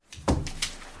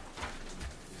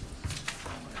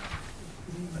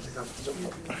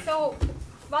So,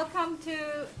 welcome to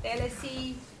the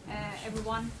LSE,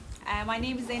 everyone. My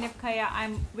name is Zeynep Kaya.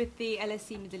 I'm with the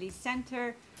LSE Middle East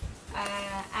Center,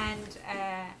 and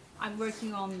I'm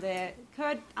working on the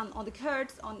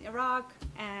Kurds, on Iraq,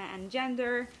 and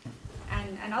gender,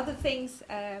 and other things.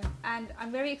 And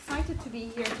I'm very excited to be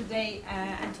here today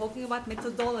and talking about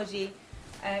methodology.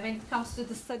 When it comes to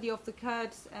the study of the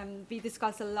Kurds, we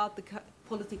discuss a lot the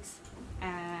politics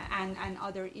and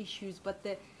other issues, but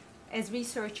as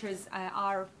researchers,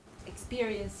 our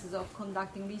experiences of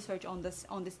conducting research on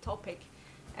this topic,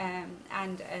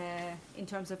 and in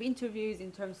terms of interviews,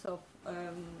 in terms of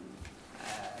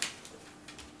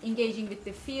engaging with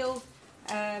the field,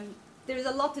 there is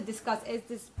a lot to discuss, as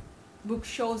this book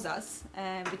shows us,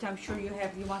 which I'm sure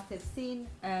you must have seen.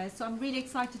 So I'm really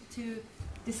excited to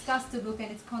discuss the book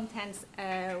and its contents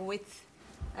with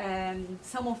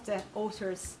some of the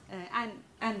authors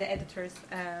and the editors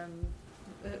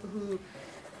who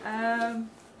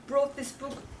brought this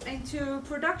book into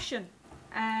production.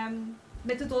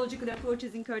 Methodological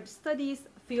approaches in Kurdish studies,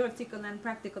 theoretical and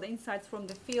practical insights from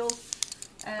the field.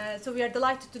 So we are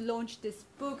delighted to launch this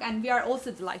book, and we are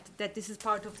also delighted that this is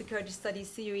part of the Kurdish Studies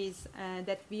series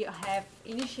that we have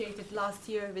initiated last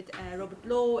year with Robert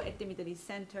Lowe at the Middle East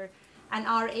Center. And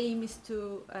our aim is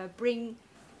to bring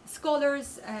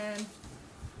scholars,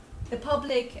 the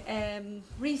public,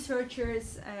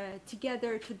 researchers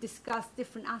together to discuss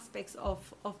different aspects of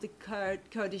the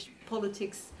Kurdish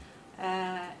politics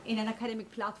in an academic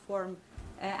platform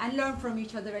and learn from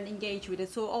each other and engage with it.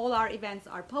 So all our events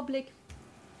are public,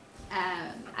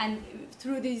 and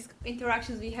through these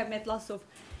interactions we have met lots of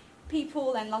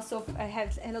people and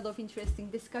had a lot of interesting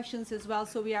discussions as well.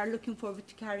 So we are looking forward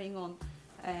to carrying on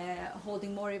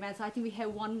holding more events. I think we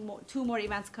have two more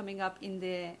events coming up in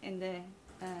the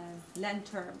Lent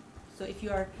term. So if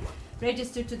you are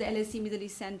registered to the LSE Middle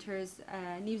East Center's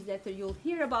newsletter, you'll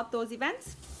hear about those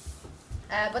events.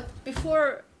 But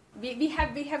before we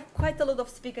have quite a lot of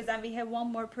speakers, and we have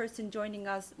one more person joining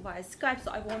us via Skype,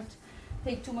 so I won't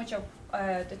take too much of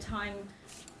the time.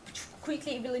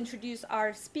 Quickly, we'll introduce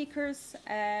our speakers,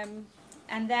 and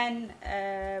then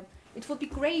it will be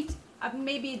great.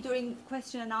 Maybe during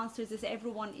question and answers, as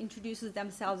everyone introduces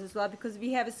themselves as well, because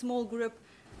we have a small group,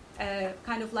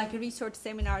 kind of like a research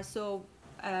seminar. So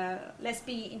let's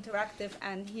be interactive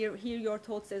and hear your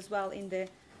thoughts as well in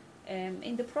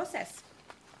the process.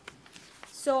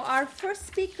 So our first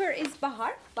speaker is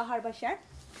Bahar Bashar.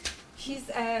 She's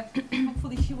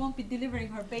hopefully she won't be delivering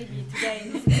her baby today.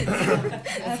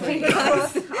 Fingers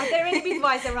crossed. Are there any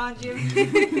midwives around you?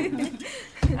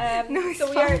 No,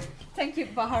 so we are. Thank you,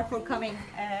 Bahar, for coming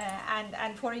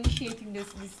and for initiating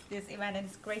this event, and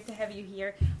it's great to have you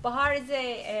here. Bahar is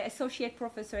an associate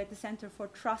professor at the Center for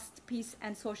Trust, Peace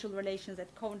and Social Relations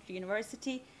at Coventry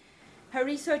University. Her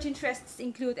research interests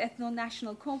include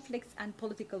ethno-national conflicts and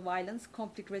political violence,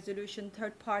 conflict resolution,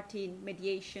 third-party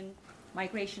mediation,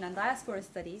 migration and diaspora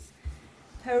studies.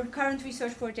 Her current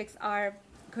research projects are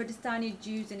Kurdistani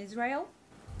Jews in Israel,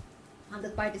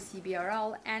 funded by the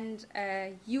CBRL, and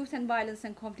Youth and Violence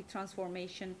and Conflict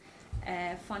Transformation,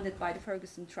 funded by the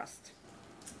Ferguson Trust.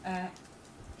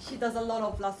 She does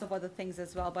lots of other things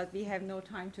as well, but we have no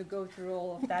time to go through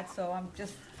all of that, so I'm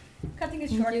just cutting it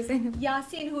short.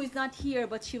 Yasin, who is not here,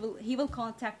 but he will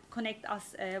connect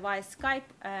us via Skype,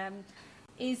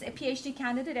 is a PhD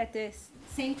candidate at the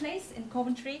same place in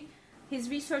Coventry. His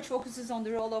research focuses on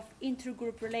the role of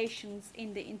intergroup relations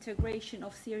in the integration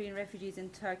of Syrian refugees in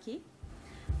Turkey.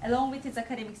 Along with his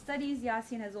academic studies,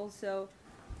 Yasin has also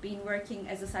been working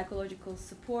as a psychological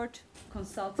support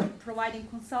consultant, providing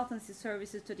consultancy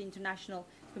services to the international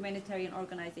humanitarian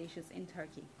organizations in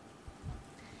Turkey.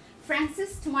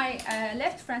 Francis, to my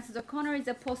left, Francis O'Connor, is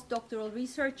a postdoctoral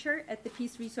researcher at the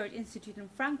Peace Research Institute in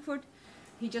Frankfurt.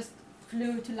 He just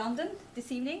flew to London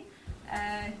this evening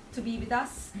to be with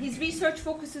us. His research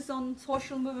focuses on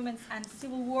social movements and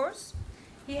civil wars.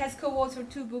 He has co-authored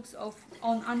 2 books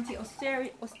on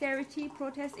anti-austerity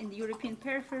protests in the European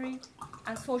periphery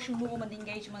and social movement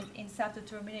engagement in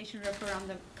self-determination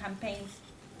referendum campaigns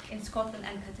in Scotland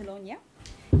and Catalonia.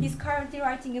 He's currently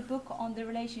writing a book on the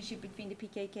relationship between the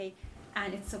PKK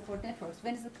and its support networks.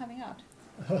 When is it coming out?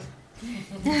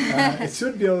 It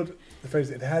should be out.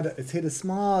 It's hit a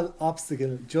small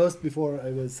obstacle just before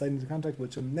I was signing the contract,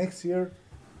 which next year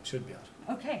should be out.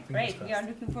 Okay, great. We are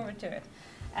looking forward to it.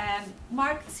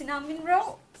 Mark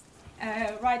Sinan-Munro,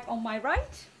 right on my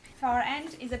right, far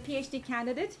end, is a PhD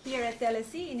candidate here at the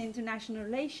LSE in International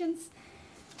Relations.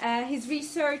 His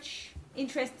research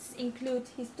Interests include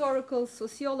historical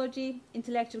sociology,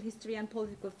 intellectual history and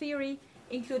political theory,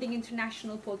 including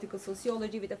international political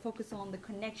sociology with a focus on the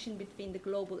connection between the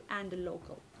global and the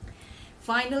local.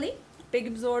 Finally,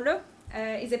 Begüm Zorlu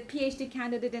is a PhD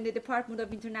candidate in the Department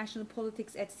of International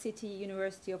Politics at City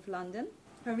University of London.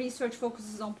 Her research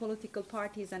focuses on political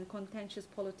parties and contentious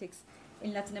politics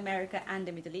in Latin America and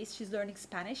the Middle East. She's learning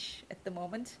Spanish at the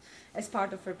moment as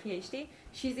part of her PhD.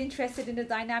 She's interested in the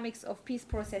dynamics of peace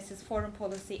processes, foreign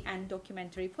policy, and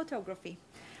documentary photography.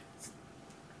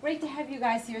 Great to have you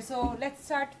guys here. So let's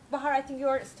start. Bahar, I think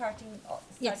you're starting off.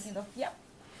 Yeah.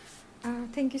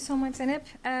 Thank you so much, Zeynep.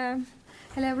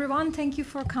 Hello, everyone. Thank you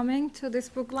for coming to this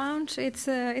book launch. It's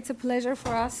a pleasure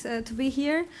for us to be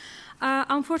here.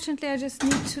 Unfortunately, I just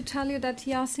need to tell you that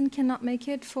Yasin cannot make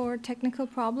it for technical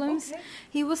problems. Okay.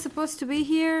 He was supposed to be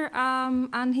here,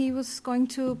 and he was going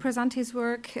to present his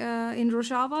work in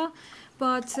Rojava,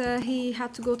 but he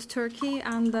had to go to Turkey,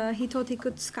 and he thought he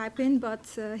could Skype in, but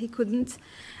he couldn't,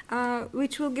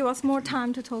 which will give us more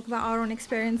time to talk about our own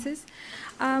experiences.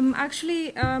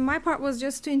 Actually, my part was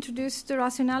just to introduce the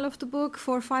rationale of the book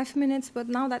for 5 minutes, but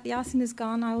now that Yasin is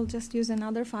gone, I will just use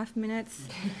another 5 minutes.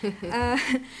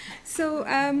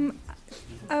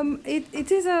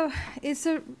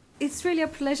 It's really a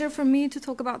pleasure for me to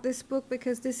talk about this book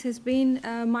because this has been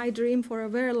my dream for a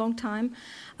very long time,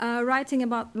 writing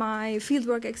about my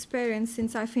fieldwork experience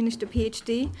since I finished a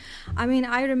PhD. I mean,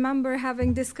 I remember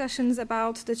having discussions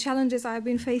about the challenges I've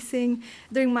been facing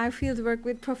during my fieldwork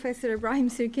with Professor Ibrahim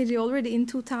Sirkeci already in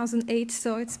 2008,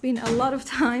 so it's been a lot of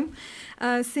time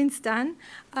since then.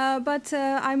 But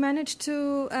I managed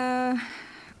to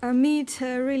meet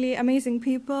really amazing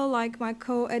people like my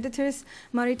co-editors,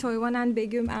 Marie Toyvan and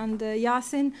Begüm and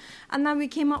Yasin, and then we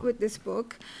came up with this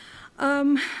book.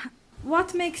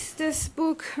 What makes this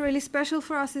book really special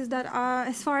for us is that,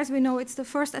 as far as we know, it's the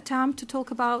first attempt to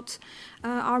talk about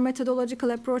our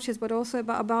methodological approaches, but also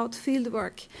about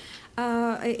fieldwork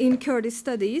in Kurdish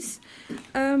studies.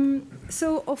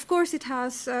 So, of course, it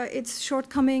has its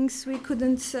shortcomings. We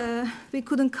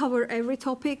couldn't cover every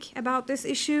topic about this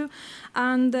issue,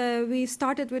 and we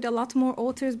started with a lot more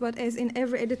authors. But as in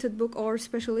every edited book or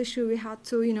special issue, we had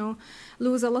to,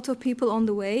 lose a lot of people on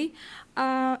the way.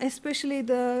 Especially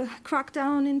the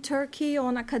crackdown in Turkey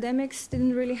on academics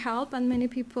didn't really help, and many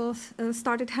people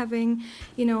started having,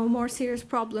 more serious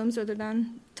problems rather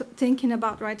than thinking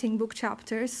about writing book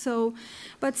chapters. So,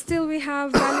 but still we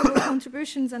have valuable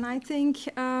contributions, and I think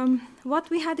what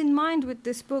we had in mind with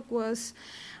this book was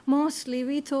mostly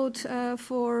we thought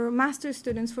for master's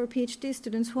students, for PhD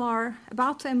students who are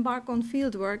about to embark on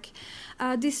fieldwork,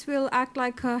 this will act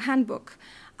like a handbook.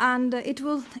 And it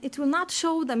will not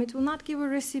show them, it will not give a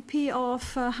recipe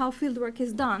of how fieldwork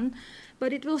is done,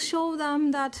 but it will show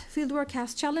them that fieldwork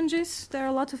has challenges, there are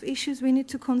a lot of issues we need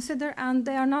to consider, and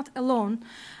they are not alone.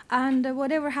 And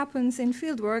whatever happens in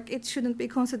fieldwork, it shouldn't be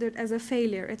considered as a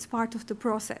failure, it's part of the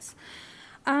process.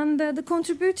 And the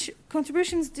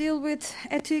contributions deal with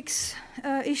ethics,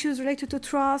 issues related to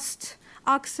trust,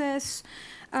 access,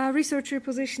 researcher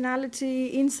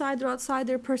positionality, insider,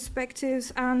 outsider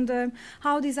perspectives, and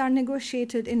how these are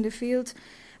negotiated in the field,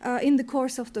 in the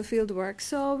course of the fieldwork.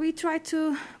 So we try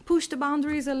to push the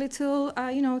boundaries a little,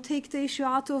 take the issue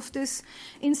out of this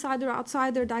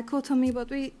insider-outsider dichotomy, but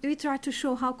we try to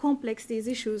show how complex these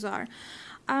issues are.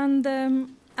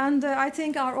 And I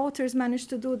think our authors managed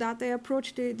to do that. They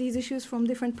approached these issues from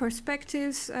different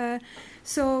perspectives.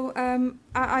 So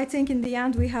I think in the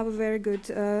end we have a very good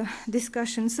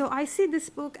discussion. So I see this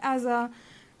book as a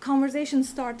conversation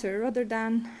starter rather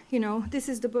than, this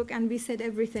is the book and we said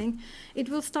everything. It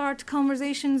will start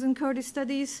conversations in Kurdish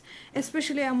studies,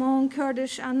 especially among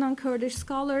Kurdish and non-Kurdish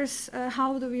scholars.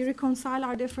 How do we reconcile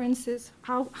our differences?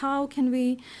 How can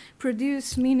we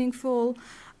produce meaningful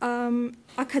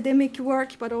academic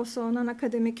work, but also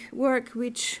non-academic work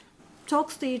which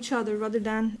talks to each other rather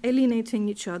than alienating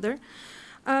each other.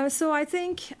 So I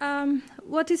think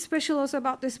what is special also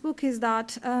about this book is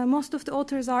that most of the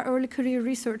authors are early career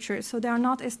researchers, so they are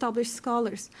not established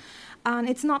scholars. And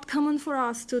it's not common for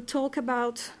us to talk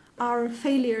about our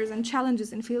failures and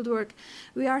challenges in fieldwork.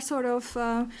 We are sort of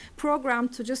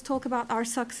programmed to just talk about our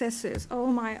successes. Oh,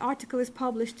 my article is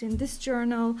published in this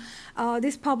journal.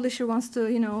 This publisher wants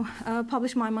to,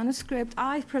 publish my manuscript.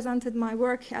 I presented my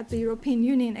work at the European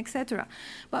Union, etc.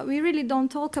 But we really don't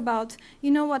talk about,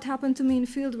 what happened to me in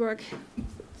fieldwork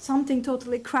something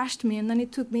totally crashed me, and then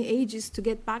it took me ages to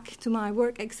get back to my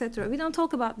work, etc. We don't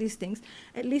talk about these things,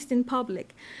 at least in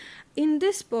public. In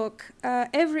this book,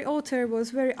 every author was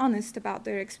very honest about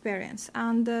their experience,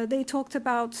 and they talked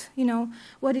about,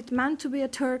 what it meant to be a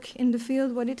Turk in the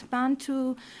field, what it meant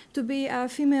to be a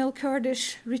female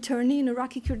Kurdish returnee in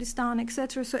Iraqi Kurdistan,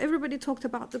 etc. So everybody talked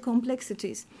about the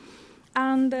complexities,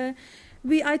 and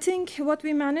I think what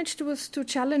we managed was to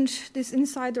challenge this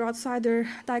insider-outsider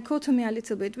dichotomy a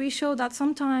little bit. We showed that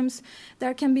sometimes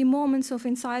there can be moments of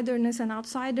insiderness and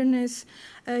outsiderness.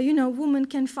 Women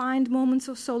can find moments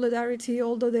of solidarity,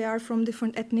 although they are from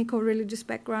different ethnic or religious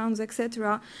backgrounds,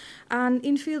 etc. And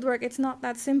in fieldwork, it's not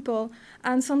that simple.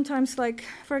 And sometimes, like,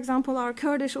 for example, our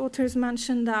Kurdish authors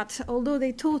mentioned that although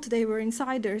they thought they were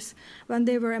insiders when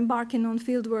they were embarking on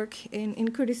fieldwork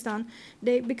in Kurdistan,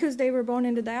 because they were born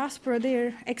in the diaspora,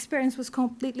 their experience was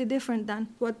completely different than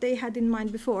what they had in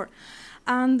mind before.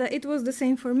 And it was the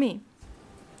same for me.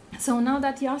 So now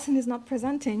that Yasin is not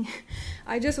presenting,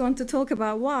 I just want to talk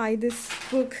about why this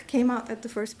book came out at the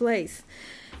first place.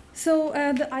 So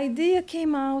the idea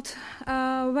came out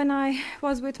when I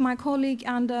was with my colleague,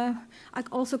 and I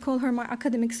also call her my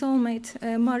academic soulmate,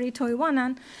 Mari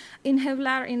Toivonen, in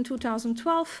Hevler in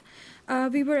 2012.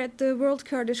 We were at the World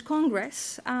Kurdish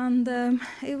Congress, and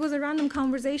it was a random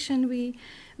conversation.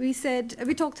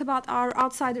 We talked about our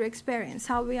outsider experience,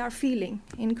 how we are feeling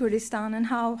in Kurdistan, and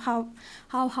how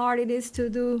hard it is to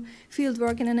do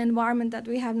fieldwork in an environment that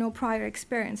we have no prior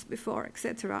experience before,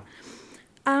 etc.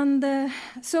 And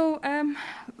so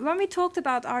when we talked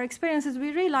about our experiences,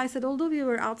 we realized that although we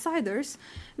were outsiders,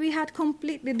 we had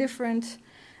completely different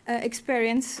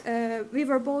experience. We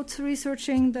were both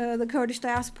researching the Kurdish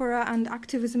diaspora and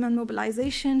activism and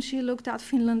mobilization. She looked at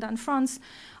Finland and France.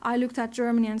 I looked at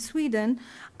Germany and Sweden.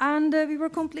 And we were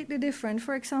completely different.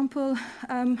 For example,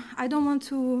 I don't want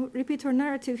to repeat her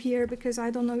narrative here because I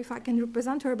don't know if I can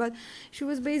represent her, but she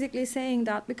was basically saying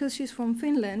that because she's from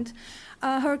Finland,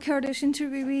 her Kurdish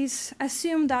interviewees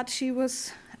assumed that she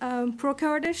was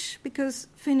pro-Kurdish because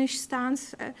Finnish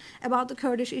stance about the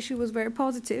Kurdish issue was very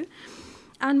positive.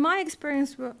 And my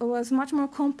experience was much more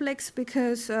complex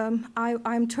because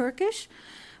I'm Turkish,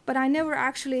 but I never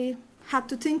actually had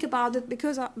to think about it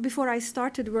because before I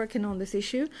started working on this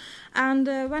issue. And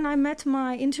when I met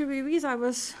my interviewees, I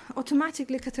was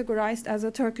automatically categorized as a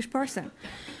Turkish person.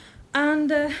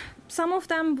 And some of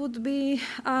them would be,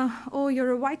 oh,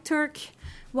 you're a white Turk.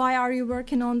 Why are you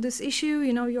working on this issue?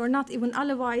 You're not even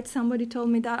Alawite. Somebody told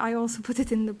me that. I also put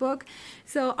it in the book.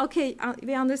 So, okay,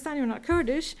 we understand you're not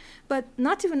Kurdish, but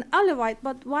not even Alawite.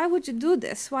 But why would you do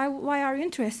this? Why are you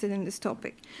interested in this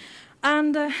topic?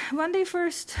 And when they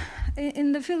first,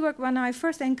 in the fieldwork, when I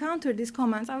first encountered these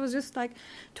comments, I was just like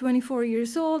 24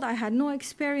 years old. I had no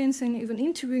experience in even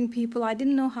interviewing people. I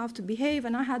didn't know how to behave,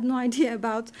 and I had no idea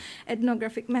about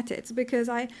ethnographic methods because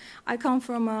I come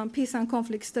from a peace and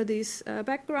conflict studies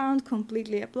background,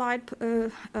 completely applied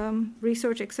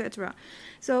research, etc.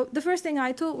 So the first thing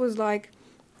I thought was like,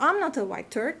 I'm not a white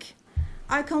Turk.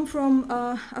 I come from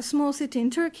a small city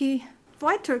in Turkey.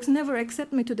 White Turks never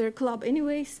accept me to their club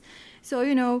anyways. So,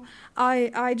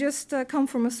 I just come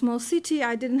from a small city.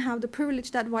 I didn't have the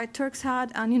privilege that white Turks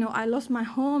had. And, I lost my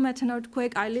home at an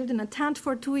earthquake. I lived in a tent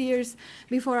for 2 years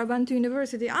before I went to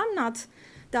university. I'm not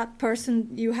that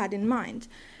person you had in mind.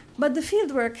 But the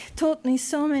fieldwork taught me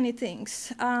so many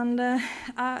things. And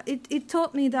it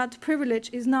taught me that privilege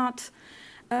is not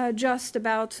just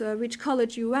about which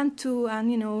college you went to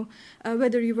and,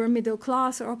 whether you were middle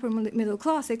class or upper middle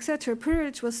class, etc.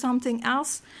 Privilege was something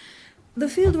else. The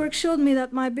fieldwork showed me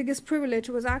that my biggest privilege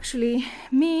was actually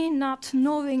me not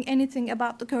knowing anything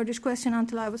about the Kurdish question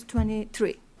until I was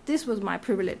 23. This was my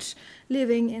privilege,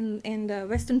 living in the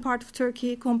western part of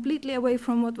Turkey, completely away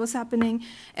from what was happening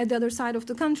at the other side of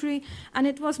the country, and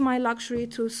it was my luxury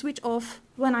to switch off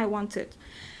when I wanted.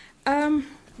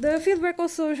 The fieldwork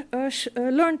also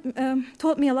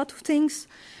taught me a lot of things.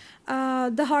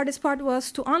 The hardest part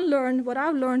was to unlearn what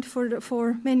I've learned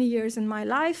for many years in my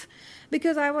life,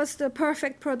 because I was the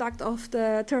perfect product of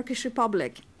the Turkish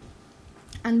Republic.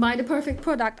 And by the perfect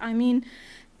product, I mean,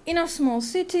 in a small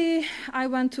city, I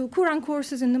went to Quran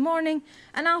courses in the morning,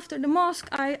 and after the mosque,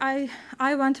 I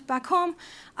went back home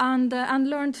and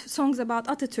learned songs about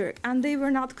Atatürk, and they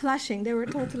were not clashing; they were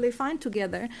totally fine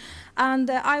together. And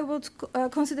I would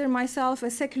consider myself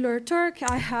a secular Turk.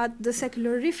 I had the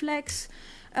secular reflex,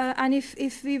 and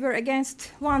if we were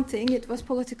against one thing, it was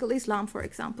political Islam, for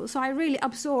example. So I really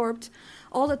absorbed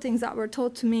all the things that were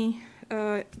taught to me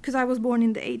because I was born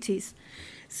in the 80s.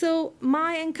 So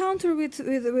my encounter with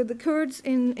the Kurds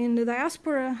in the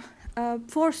diaspora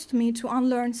forced me to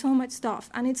unlearn so much stuff,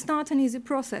 and it's not an easy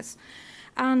process.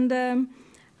 And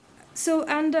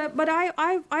but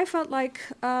I felt like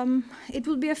it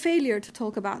would be a failure to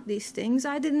talk about these things.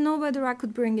 I didn't know whether I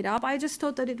could bring it up. I just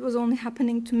thought that it was only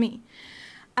happening to me.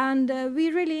 And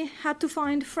we really had to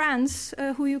find friends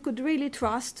who you could really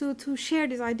trust to share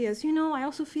these ideas. You know, I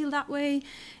also feel that way.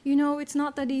 You know, it's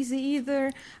not that easy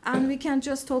either. And we can't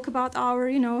just talk about our,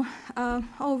 you know,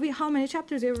 how many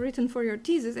chapters you've written for your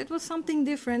thesis. It was something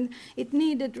different. It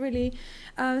needed really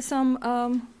some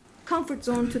comfort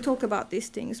zone to talk about these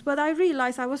things. But I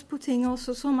realized I was putting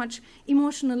also so much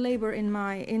emotional labor in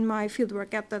my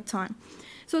fieldwork at that time.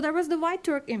 So there was the White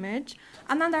Turk image,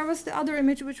 and then there was the other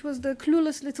image, which was the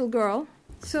clueless little girl.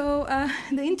 So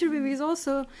the interviewees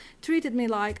also treated me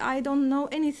like I don't know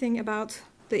anything about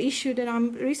the issue that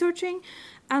I'm researching,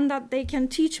 and that they can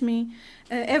teach me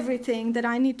everything that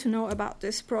I need to know about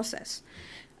this process.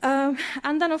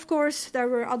 And then, of course, there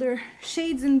were other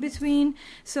shades in between.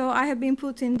 So I have been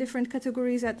put in different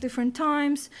categories at different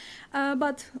times.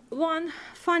 But one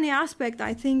funny aspect,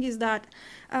 I think, is that,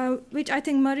 which I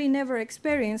think Marie never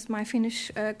experienced, my Finnish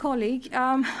colleague,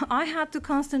 I had to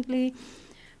constantly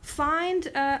find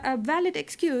a valid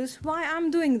excuse why I'm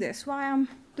doing this, why I'm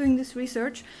doing this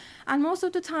research. And most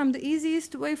of the time, the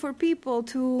easiest way for people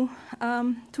to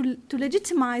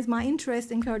legitimize my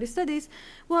interest in Kurdish studies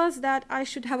was that I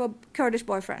should have a Kurdish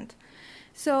boyfriend.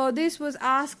 So this was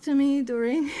asked to me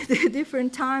during the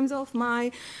different times of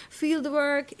my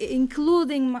fieldwork,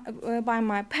 including by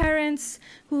my parents,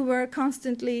 who were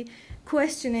constantly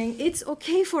questioning, it's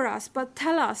okay for us, but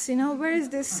tell us, you know, where is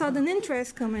this sudden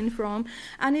interest coming from?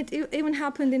 And it even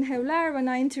happened in Hevler when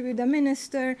I interviewed the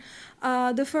minister.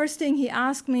 The first thing he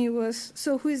asked me was,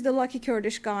 so who is the lucky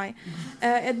Kurdish guy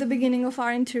at the beginning of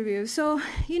our interview? So,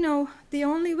 you know, the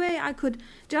only way I could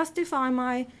justify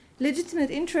my legitimate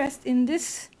interest in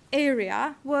this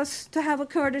area was to have a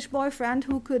Kurdish boyfriend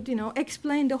who could, you know,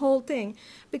 explain the whole thing,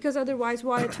 because otherwise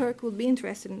why a Turk would be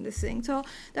interested in this thing. So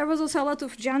there was also a lot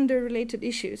of gender-related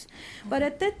issues. But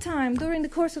at that time, during the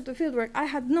course of the fieldwork, I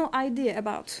had no idea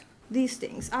about these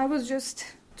things. I was just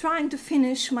trying to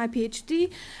finish my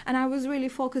PhD, and I was really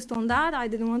focused on that. I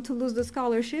didn't want to lose the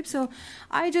scholarship, so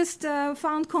I just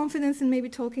found confidence in maybe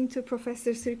talking to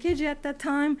Professor Sirkeci at that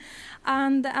time,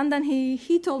 and then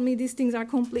he told me these things are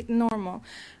completely normal.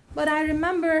 But I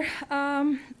remember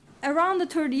around the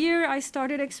third year, I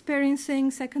started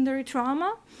experiencing secondary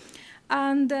trauma.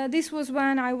 And this was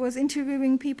when I was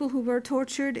interviewing people who were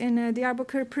tortured in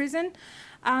Diyarbakir prison.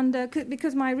 And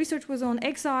because my research was on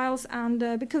exiles,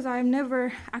 and because I've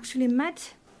never actually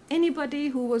met anybody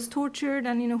who was tortured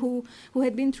and, you know, who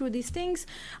had been through these things,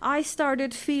 I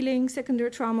started feeling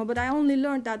secondary trauma. But I only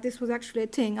learned that this was actually a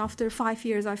thing after 5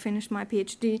 years I finished my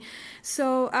PhD.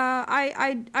 So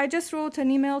I just wrote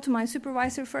an email to my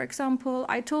supervisor, for example.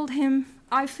 I told him,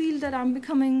 I feel that I'm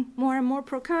becoming more and more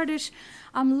pro-Kurdish.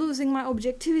 I'm losing my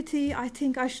objectivity. I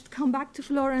think I should come back to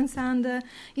Florence and,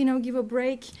 you know, give a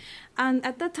break. And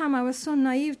at that time, I was so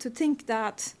naive to think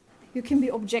that you can be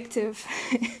objective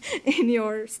in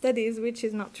your studies, which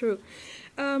is not true.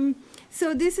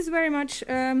 So this is very much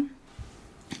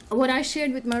what I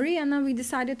shared with Marie, and then we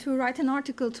decided to write an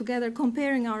article together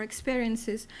comparing our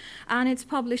experiences. And it's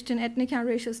published in Ethnic and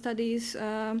Racial Studies,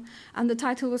 and the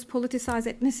title was Politicized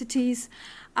Ethnicities.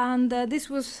 And this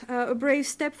was a brave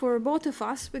step for both of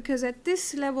us, because at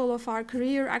this level of our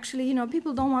career, actually, you know,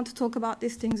 people don't want to talk about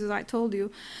these things, as I told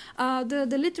you.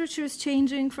 The literature is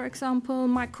changing. For example,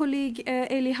 my colleague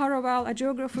Eli Harawal, a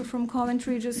geographer from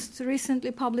Coventry, just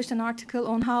recently published an article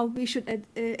on how we should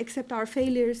accept our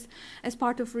failures as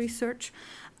part of research.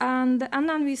 And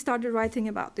then we started writing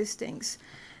about these things.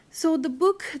 So the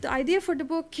idea for the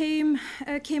book came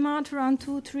out around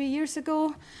 2-3 years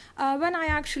ago, when I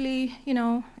actually, you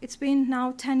know, it's been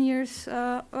now 10 years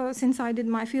since I did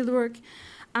my fieldwork,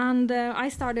 and I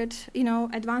started, you know,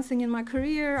 advancing in my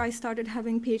career. I started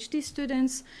having PhD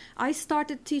students. I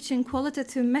started teaching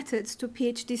qualitative methods to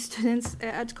PhD students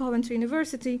at Coventry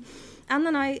University, and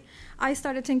then I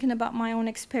started thinking about my own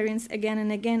experience again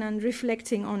and again and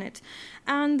reflecting on it.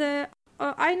 And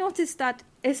I noticed that,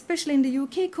 especially in the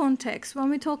UK context,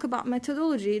 when we talk about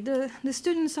methodology, the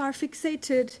students are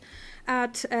fixated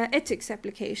at ethics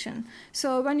application.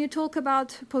 So when you talk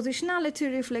about positionality,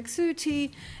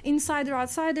 reflexivity, insider,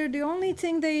 outsider, the only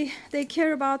thing they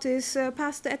care about is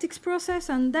past the ethics process,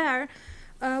 and there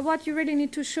what you really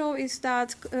need to show is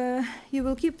that you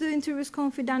will keep the interviews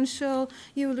confidential,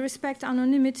 you will respect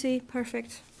anonymity,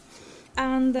 perfect.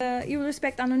 And you will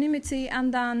respect anonymity,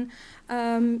 and then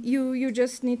you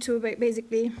just need to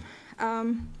basically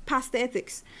pass the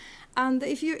ethics. And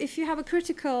if you have a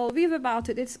critical view about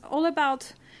it, it's all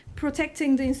about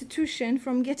protecting the institution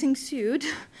from getting sued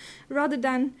rather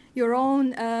than your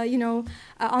own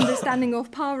understanding of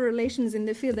power relations in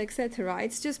the field, etc.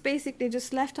 It's just basically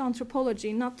just left to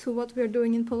anthropology, not to what we're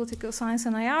doing in political science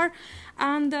and IR.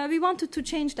 And we wanted to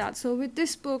change that. So with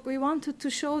this book, we wanted to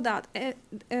show that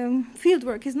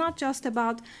fieldwork is not just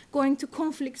about going to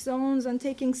conflict zones and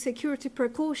taking security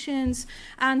precautions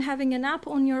and having an app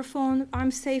on your phone,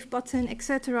 I'm safe button,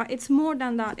 etc. It's more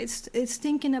than that. It's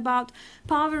thinking about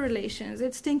power relations.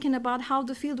 It's thinking about how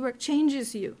the fieldwork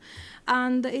changes you.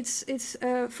 And it's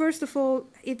first of all,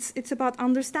 it's about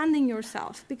understanding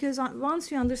yourself, because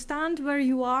once you understand where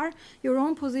you are, your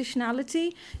own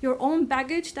positionality, your own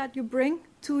baggage that you bring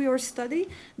to your study,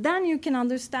 then you can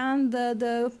understand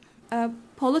the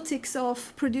politics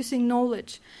of producing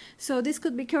knowledge. So this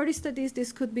could be Kurdish studies,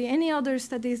 this could be any other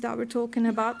studies that we're talking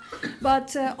about.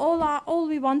 But all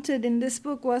we wanted in this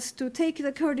book was to take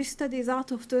the Kurdish studies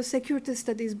out of the security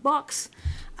studies box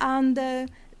and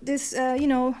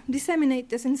disseminate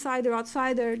this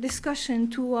insider-outsider discussion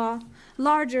to a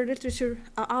larger literature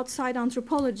outside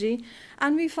anthropology.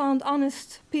 And we found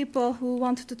honest people who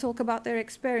wanted to talk about their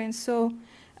experience. So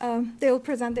they will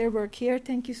present their work here.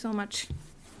 Thank you so much.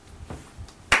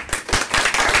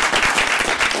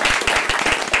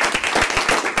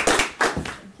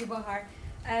 Thank you, Bahar.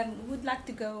 Would like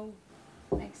to go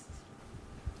next?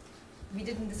 We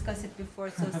didn't discuss it before,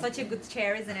 so such a good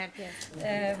chair, isn't it?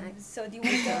 Yes. So do you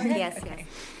want to go ahead? Yes, okay. yes.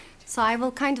 So I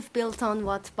will kind of build on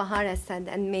what Bahar has said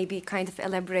and maybe kind of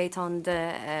elaborate on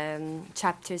the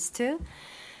chapters too.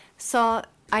 So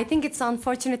I think it's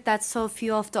unfortunate that so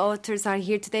few of the authors are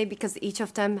here today, because each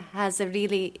of them has a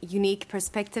really unique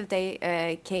perspective they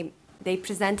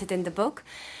presented in the book.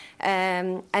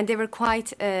 And they were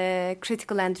quite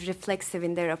critical and reflexive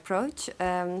in their approach.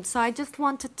 So I just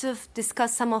wanted to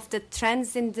discuss some of the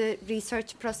trends in the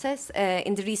research process,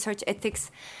 in the research ethics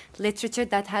literature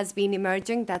that has been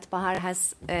emerging, that Bahar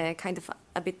has kind of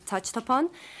a bit touched upon,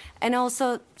 and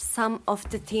also some of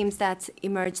the themes that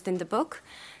emerged in the book.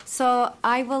 So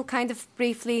I will kind of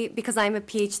briefly, because I'm a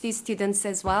PhD student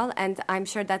as well, and I'm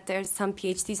sure that there's some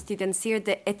PhD students here,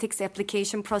 the ethics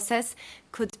application process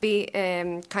could be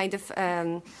kind of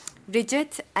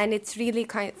rigid, and it's really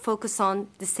kind of focus on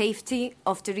the safety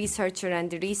of the researcher and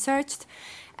the researched,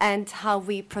 and how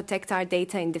we protect our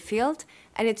data in the field.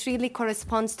 And it really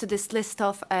corresponds to this list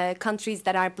of countries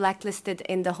that are blacklisted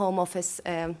in the Home Office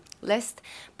list.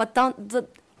 But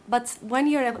when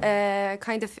you're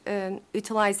kind of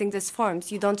utilizing these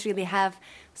forms, you don't really have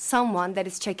someone that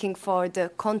is checking for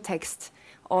the context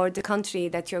or the country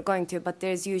that you're going to, but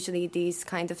there's usually these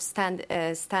kind of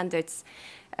standards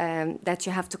that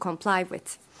you have to comply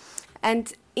with.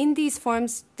 And in these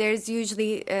forms, there's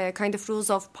usually kind of rules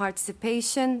of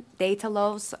participation, data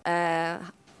laws,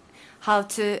 how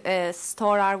to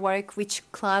store our work, which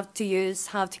cloud to use,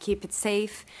 how to keep it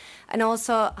safe, and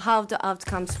also how the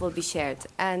outcomes will be shared.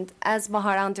 And as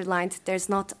Bahar underlined, there's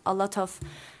not a lot of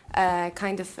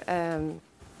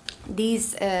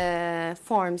these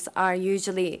forms are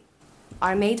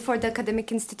made for the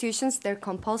academic institutions. They're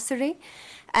compulsory,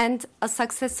 and a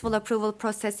successful approval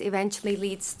process eventually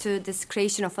leads to this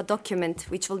creation of a document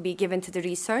which will be given to the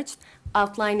research,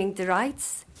 outlining the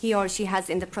rights he or she has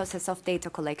in the process of data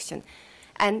collection.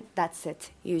 And that's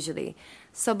it, usually.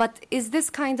 So, but is this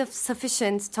kind of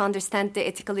sufficient to understand the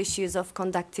ethical issues of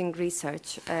conducting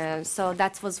research? So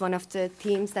that was one of the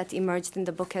themes that emerged in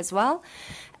the book as well.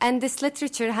 And this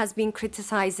literature has been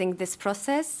criticizing this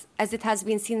process, as it has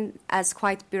been seen as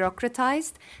quite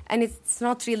bureaucratized, and it's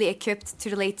not really equipped to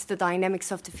relate to the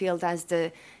dynamics of the field, as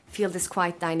the field is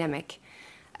quite dynamic.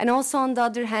 And also, on the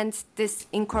other hand, this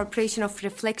incorporation of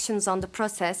reflections on the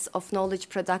process of knowledge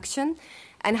production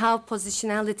and how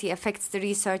positionality affects the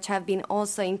research have been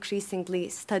also increasingly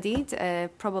studied,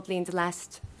 probably in the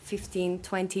last 15,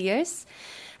 20 years.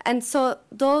 And so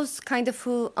those kind of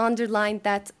who underline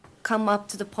that come up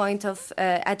to the point of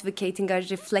advocating a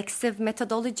reflexive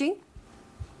methodology.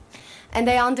 And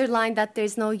they underline that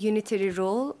there's no unitary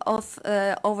rule of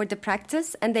over the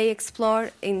practice, and they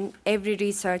explore in every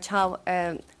research how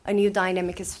a new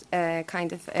dynamic is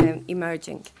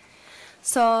emerging.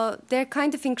 So they're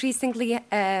kind of increasingly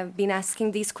been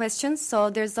asking these questions. So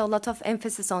there's a lot of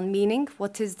emphasis on meaning.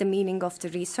 What is the meaning of the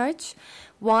research?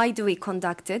 Why do we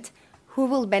conduct it? Who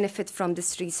will benefit from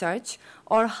this research?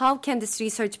 Or how can this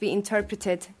research be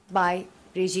interpreted by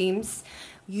regimes,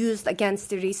 used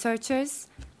against the researchers?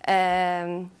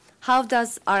 How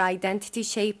does our identity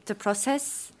shape the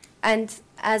process? And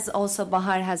as also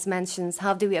Bahar has mentioned,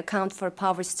 how do we account for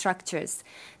power structures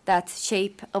that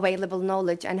shape available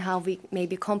knowledge and how we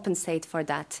maybe compensate for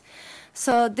that?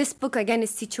 So this book, again, is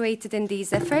situated in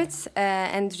these efforts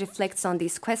and reflects on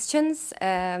these questions.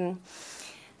 And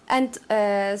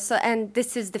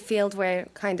this is the field where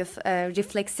kind of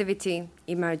reflexivity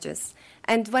emerges.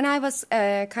 And when I was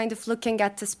kind of looking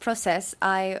at this process,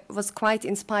 I was quite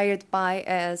inspired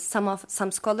by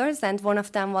some scholars, and one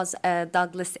of them was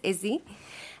Douglas Ezzi.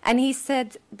 And he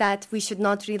said that we should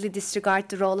not really disregard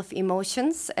the role of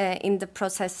emotions in the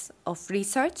process of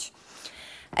research.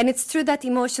 And it's true that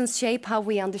emotions shape how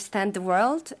we understand the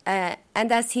world. And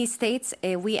as he states,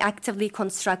 we actively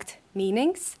construct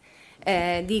meanings,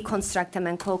 deconstruct them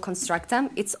and co-construct them.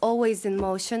 It's always in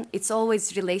motion. It's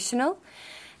always relational.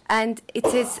 And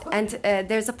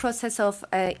there's a process of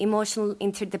emotional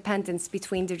interdependence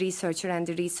between the researcher and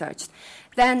the researched.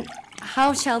 Then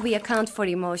how shall we account for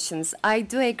emotions? I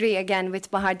do agree again with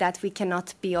Bahar that we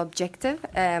cannot be objective.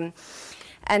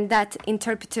 And that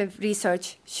interpretive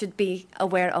research should be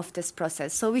aware of this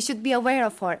process. So we should be aware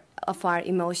of our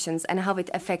emotions and how it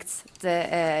affects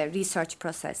the research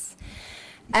process.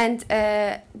 And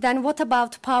then what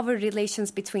about power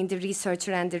relations between the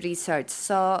researcher and the research?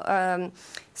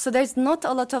 So there's not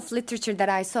a lot of literature that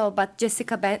I saw, but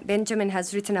Jessica Benjamin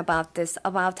has written about this,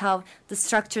 about how the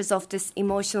structures of this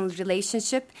emotional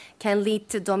relationship can lead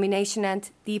to domination and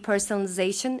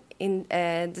depersonalization in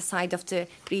the side of the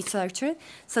researcher.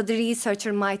 So the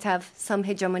researcher might have some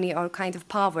hegemony or kind of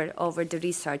power over the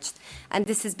researched. And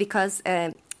this is because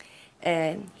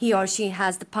he or she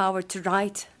has the power to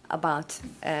write about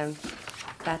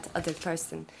that other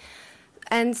person.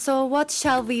 And so what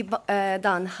shall we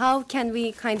done? How can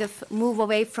we kind of move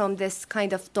away from this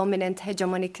kind of dominant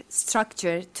hegemonic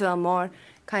structure to a more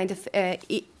kind of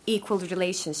equal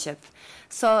relationship?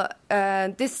 So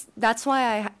that's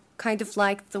why I kind of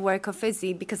like the work of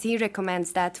Ezzi, because he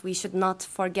recommends that we should not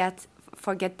forget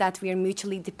that we are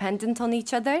mutually dependent on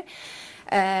each other.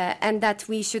 And that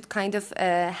we should kind of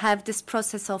have this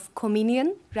process of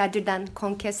communion rather than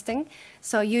conquesting.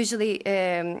 So usually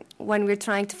when we're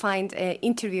trying to find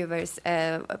interviewers,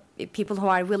 people who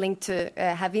are willing to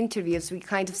have interviews, we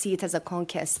kind of see it as a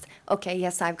conquest. Okay,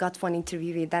 yes, I've got one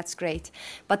interviewee, that's great.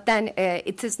 But then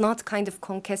it is not kind of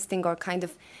conquesting or kind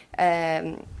of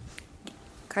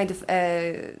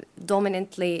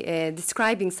dominantly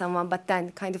describing someone, but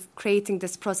then kind of creating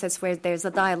this process where there's a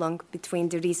dialogue between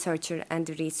the researcher and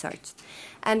the researched.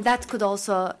 And that could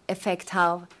also affect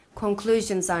how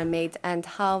conclusions are made and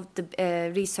how the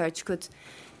research could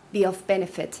be of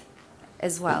benefit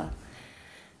as well.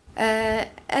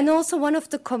 And also one of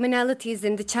the commonalities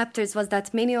in the chapters was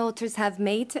that many authors have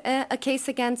made a case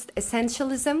against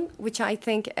essentialism, which I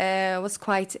think was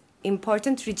quite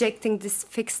important, rejecting this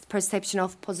fixed perception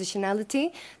of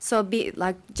positionality. So be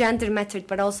like gender mattered,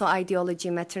 but also ideology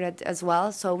mattered as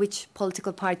well. So which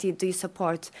political party do you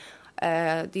support?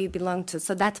 Do you belong to?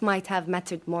 So that might have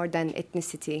mattered more than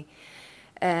ethnicity.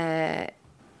 And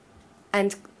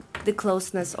the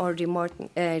closeness or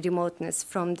remoteness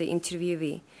from the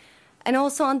interviewee. And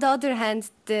also, on the other hand,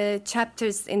 the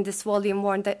chapters in this volume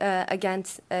warned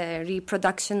against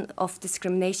reproduction of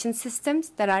discrimination systems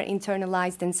that are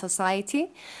internalized in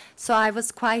society. So I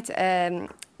was quite...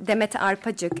 Demet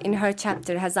Arpacık, in her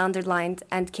chapter, has underlined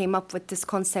and came up with this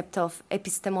concept of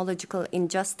epistemological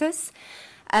injustice,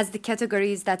 as the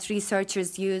categories that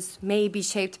researchers use may be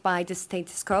shaped by the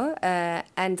status quo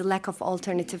and the lack of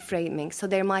alternative framing. So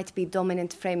there might be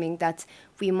dominant framing that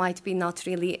we might be not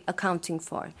really accounting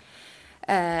for.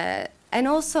 And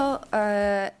also,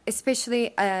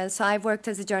 especially, so I worked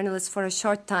as a journalist for a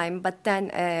short time, but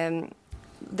then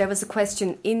there was a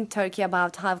question in Turkey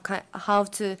about how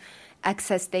to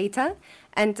access data.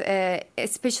 And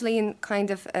especially in kind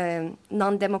of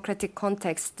non-democratic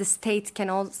context, the state can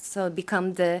also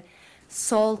become the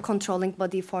sole controlling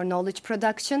body for knowledge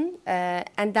production,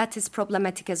 and that is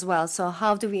problematic as well. So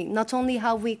how do we, not only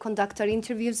how we conduct our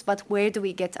interviews, but where do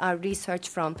we get our research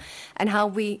from, and how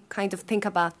we kind of think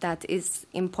about that is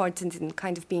important in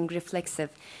kind of being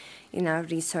reflexive in our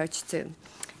research too.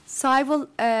 So I will,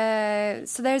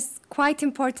 so there's quite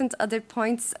important other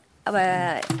points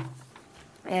about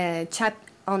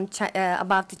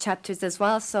the chapters as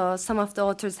well. So some of the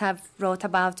authors have wrote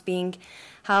about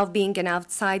how being an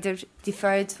outsider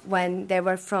differed when they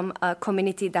were from a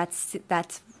community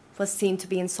that was seen to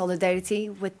be in solidarity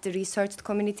with the researched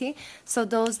community. So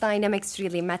those dynamics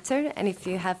really matter. And if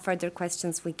you have further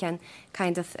questions, we can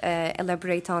kind of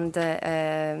elaborate on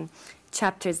the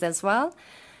chapters as well.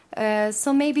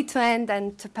 So maybe to end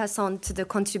and to pass on to the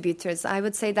contributors, I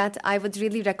would say that I would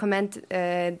really recommend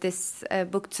this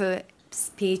book to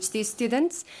PhD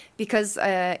students, because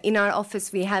in our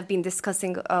office we have been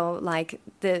discussing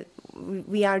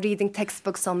we are reading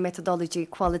textbooks on methodology,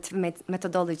 qualitative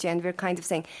methodology, and we're kind of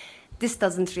saying this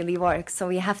doesn't really work. So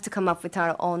we have to come up with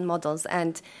our own models.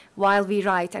 And while we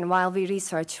write and while we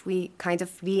research, we kind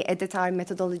of re-edit our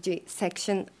methodology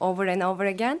section over and over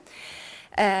again.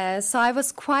 So I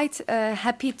was quite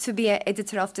happy to be an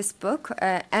editor of this book,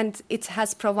 and it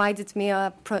has provided me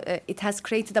it has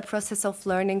created a process of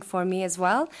learning for me as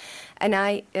well, and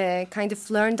I kind of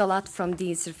learned a lot from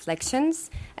these reflections,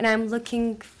 and I'm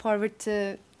looking forward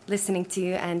to listening to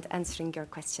you and answering your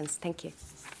questions. Thank you.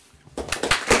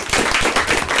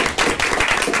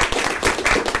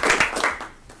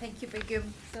 Thank you,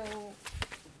 Begum. So,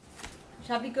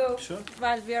 shall we go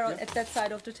while we are at that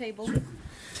side of the table? Sure.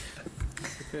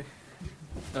 Okay.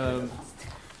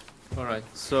 All right.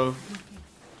 So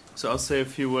I'll say a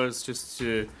few words just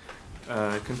to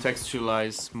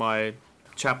contextualize my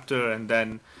chapter, and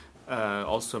then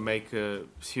also make a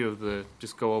few of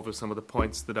just go over some of the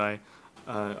points that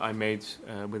I made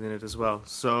within it as well.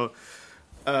 So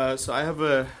I have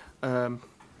a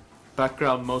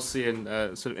background mostly in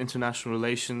sort of international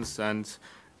relations and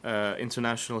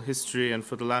international history, and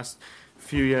for the last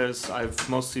few years I've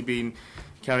mostly been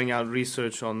carrying out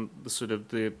research on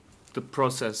the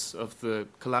process of the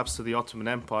collapse of the Ottoman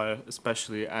Empire,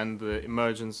 especially, and the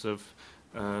emergence of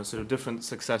sort of different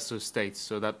successor states.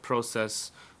 So that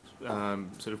process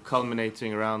sort of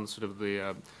culminating around sort of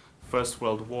the First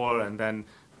World War, and then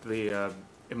the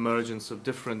emergence of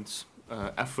different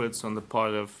efforts on the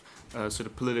part of sort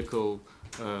of political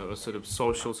or sort of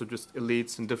social, so just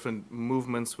elites and different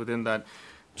movements within that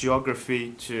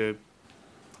geography to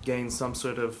gain some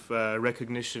sort of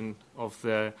recognition of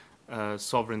their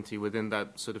sovereignty within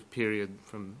that sort of period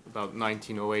from about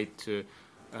 1908 to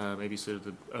maybe sort of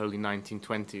the early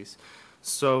 1920s.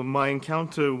 So my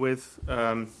encounter with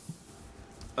a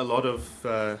lot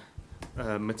of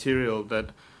material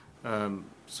that,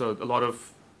 so a lot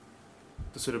of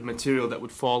the sort of material that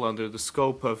would fall under the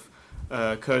scope of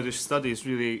Kurdish studies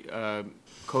really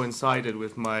coincided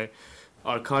with my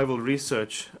archival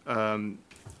research on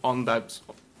that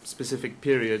specific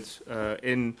period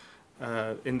in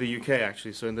the UK,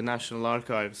 actually, so in the National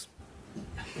Archives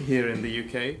here in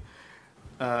the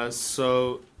UK.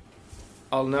 So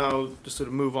I'll now just sort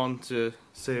of move on to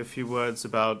say a few words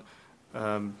about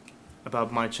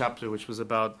my chapter, which was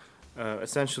about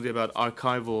essentially about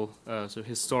archival, sort of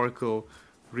historical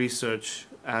research,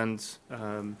 and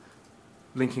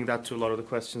linking that to a lot of the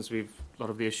questions a lot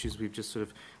of the issues we've just sort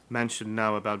of mentioned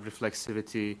now about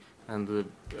reflexivity and the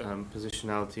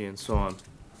positionality and so on.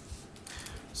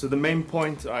 So the main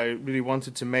point I really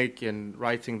wanted to make in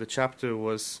writing the chapter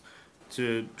was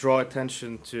to draw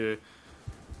attention to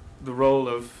the role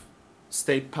of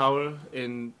state power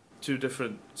in two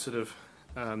different sort of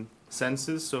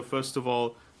senses. So first of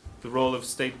all, the role of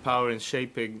state power in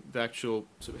shaping the actual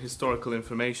sort of historical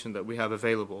information that we have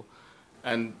available.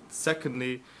 And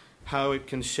secondly, how it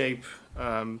can shape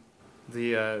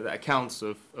the accounts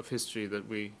of history that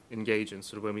we engage in,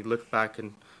 sort of when we look back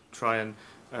and try and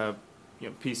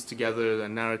piece together a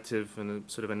narrative and a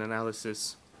sort of an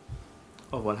analysis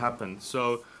of what happened.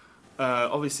 So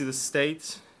obviously the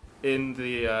state in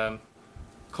the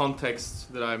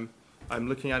context that I'm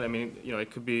looking at, I mean,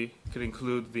 it could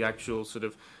include the actual sort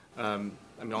of, I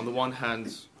mean, on the one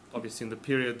hand, obviously in the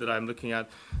period that I'm looking at,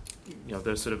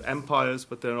 there's sort of empires,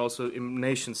 but there are also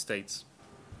nation states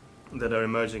that are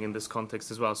emerging in this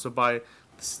context as well. So by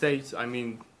the state, I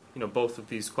mean, both of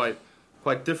these quite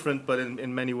different, but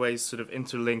in many ways sort of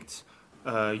interlinked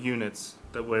units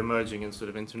that were emerging in sort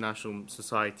of international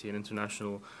society and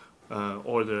international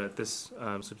order at this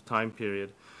sort of time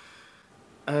period.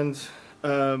 And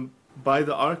by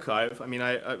the archive, I mean,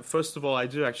 first of all, I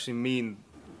do actually mean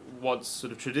what's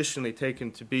sort of traditionally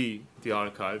taken to be the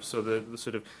archive, so the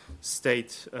sort of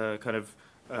state kind of,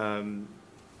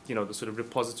 the sort of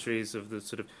repositories of the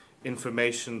sort of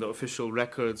information, the official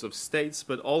records of states,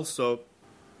 but also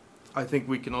I think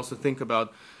we can also think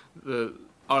about the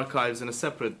archives in a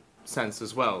separate sense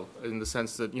as well, in the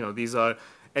sense that, these are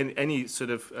any sort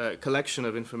of collection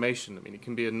of information. I mean, it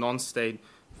can be a non-state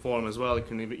form as well. It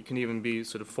can even be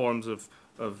sort of forms of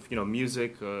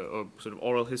music or sort of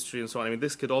oral history and so on. I mean,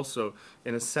 this could also,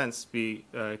 in a sense, be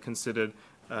considered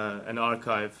an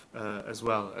archive as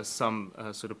well, as some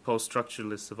sort of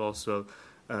post-structuralists have also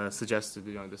suggested.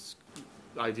 This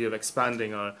idea of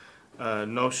expanding our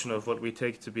notion of what we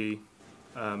take to be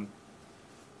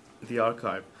the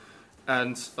archive.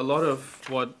 And a lot of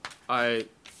what I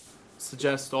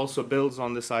suggest also builds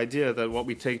on this idea that what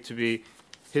we take to be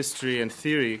history and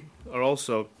theory are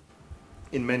also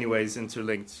in many ways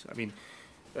interlinked. I mean,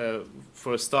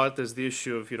 for a start, there's the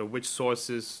issue of which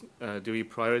sources do we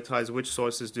prioritize, which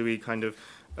sources do we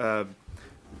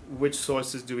which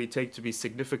sources do we take to be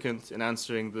significant in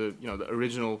answering the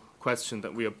original question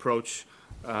that we approach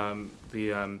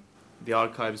the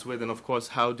archives with, and of course,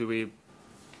 how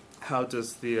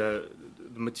does the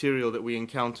material that we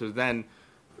encounter then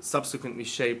subsequently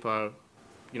shape our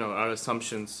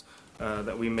assumptions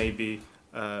that we maybe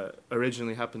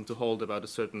originally happened to hold about a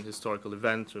certain historical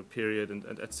event or period,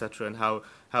 and etc., and how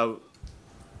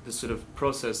the sort of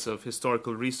process of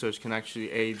historical research can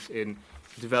actually aid in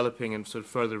developing and sort of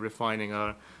further refining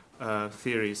our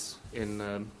theories in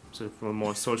sort of from a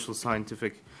more social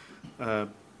scientific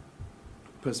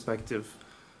perspective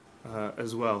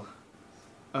as well.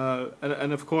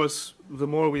 And of course, the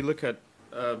more we look at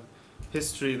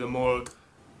history, the more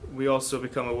we also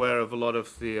become aware of a lot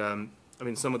of the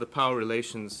some of the power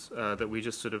relations that we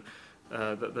just sort of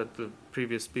that the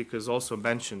previous speakers also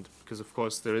mentioned, because of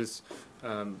course there is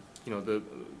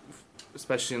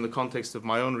especially in the context of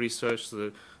my own research,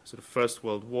 the sort of First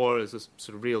World War is a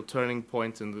sort of real turning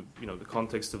point in the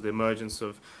context of the emergence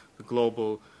of the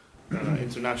global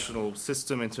international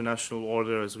system, international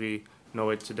order as we know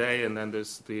it today, and then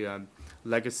there's the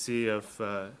legacy of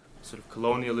sort of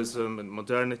colonialism and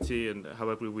modernity, and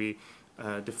however we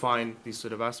define these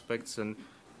sort of aspects and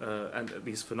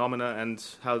these phenomena, and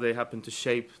how they happen to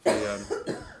shape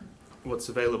the, what's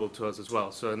available to us as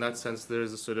well. So in that sense, there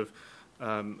is a sort of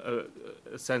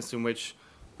a sense in which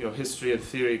history and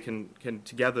theory can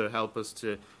together help us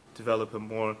to develop a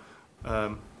more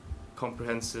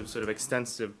comprehensive, sort of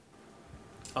extensive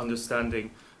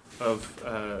understanding of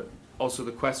also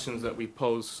the questions that we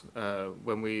pose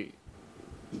when we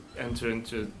enter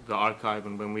into the archive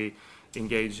and when we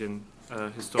engage in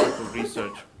historical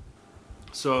research.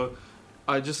 So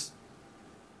I just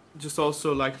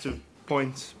also like to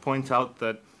point out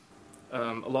that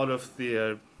a lot of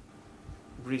the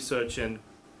research in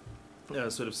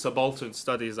sort of subaltern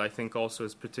studies, I think, also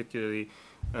is particularly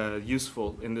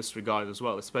useful in this regard as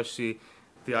well, especially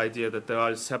the idea that there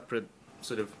are separate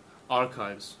sort of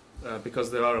archives,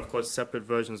 because there are, of course, separate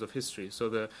versions of history. So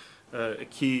the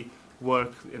key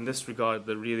work in this regard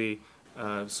that really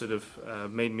sort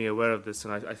of made me aware of this,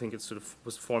 and I think it sort of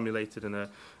was formulated in a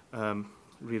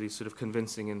really sort of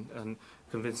convincing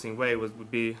way,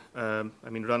 would be,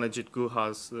 Ranajit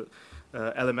Guha's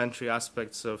elementary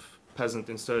aspects of peasant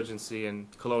insurgency in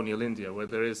colonial India, where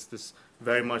there is this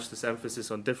very much this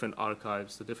emphasis on different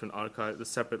archives, the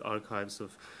separate archives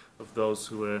of those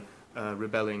who were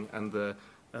rebelling and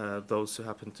those who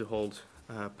happen to hold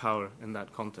power in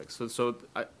that context. So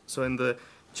in the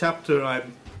chapter,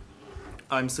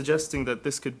 I'm suggesting that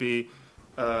this could be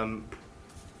a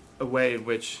way in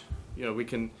which we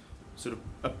can sort of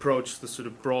approach the sort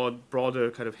of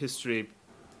broader kind of history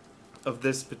of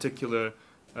this particular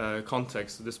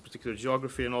context, of this particular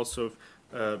geography, and also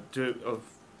of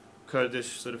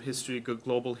Kurdish sort of history,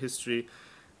 global history,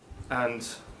 and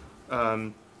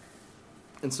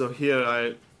so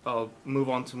here I'll move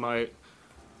on to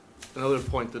another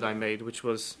point that I made, which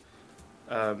was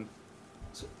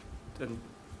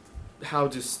how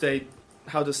does state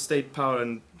power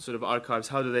and sort of archives,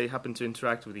 how do they happen to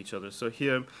interact with each other? So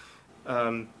here,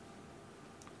 in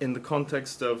the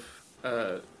context of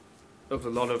a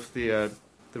lot of the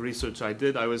research I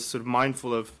did, I was sort of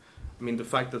mindful of, the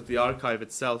fact that the archive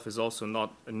itself is also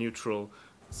not a neutral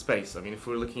space. If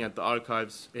we're looking at the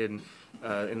archives in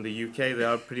the UK, they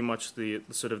are pretty much the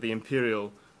sort of the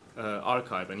imperial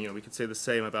archive, and we could say the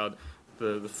same about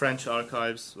the French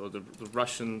archives or the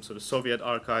Russian sort of Soviet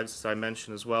archives, as I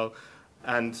mentioned as well.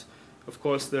 And of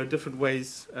course, there are different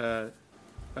ways of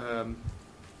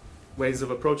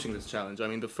approaching this challenge.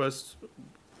 The first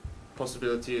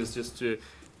possibility is just to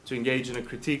engage in a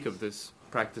critique of this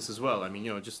practice as well.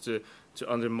 Just to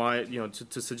undermine,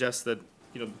 to suggest that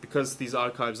because these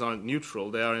archives aren't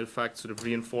neutral, they are in fact sort of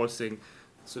reinforcing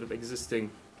sort of existing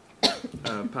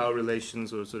power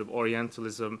relations or sort of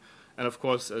Orientalism. And of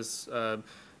course, as sort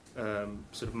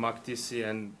of Makdisi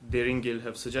and Deringil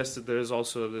have suggested, there is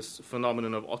also this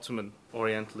phenomenon of Ottoman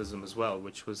Orientalism as well,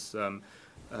 which was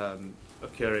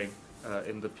occurring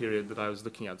in the period that I was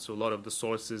looking at. So a lot of the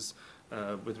sources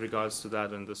with regards to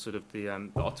that and the sort of the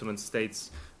Ottoman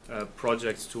states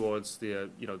projects towards the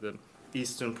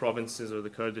eastern provinces or the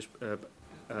Kurdish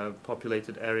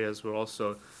populated areas were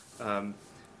also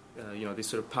these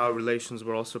sort of power relations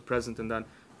were also present in that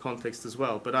context as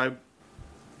well. But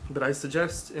I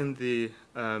suggest in the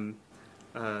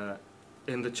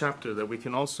in the chapter that we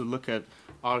can also look at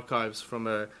archives from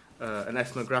an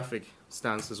ethnographic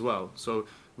stance as well. So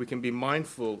we can be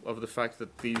mindful of the fact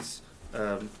that these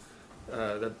that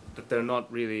they're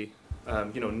not really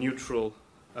neutral.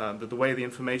 That the way the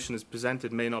information is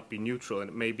presented may not be neutral, and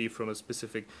it may be from a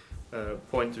specific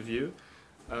point of view.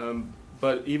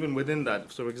 But even within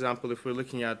that, so for example, if we're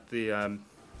looking at the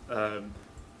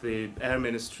Air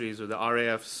Ministries or the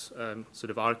RAF's sort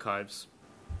of archives,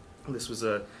 this was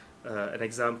an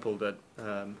example that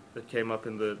came up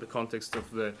in the context of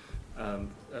the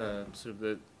sort of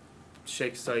the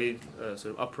Sheikh Said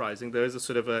sort of uprising. There is a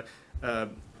sort of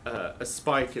a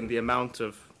spike in the amount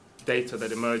of data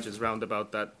that emerges round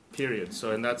about that period.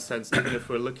 So in that sense, even if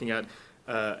we're looking at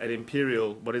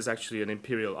what is actually an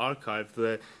imperial archive,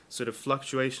 the sort of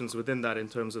fluctuations within that in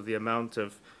terms of the amount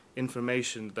of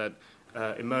information that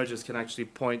emerges can actually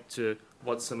point to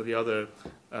what some of the other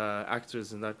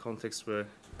actors in that context were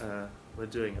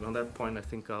doing. And on that point, I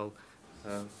think I'll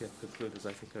conclude, as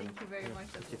I think Thank you very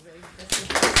much. That was very impressive.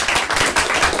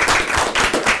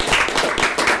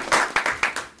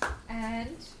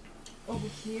 And over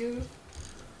to you.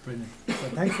 Brilliant. So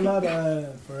thanks a lot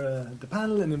for the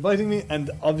panel and inviting me, and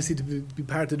obviously to be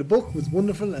part of the book was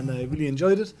wonderful, and I really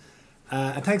enjoyed it.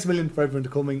 And thanks a million for everyone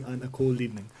coming on a cold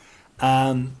evening.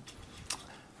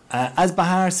 As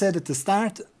Bahar said at the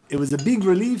start, it was a big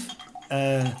relief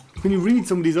when you read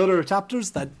some of these other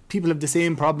chapters that people have the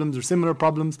same problems or similar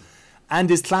problems, and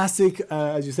this classic,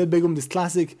 as you said, Begum, this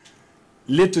classic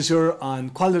literature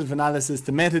on qualitative analysis,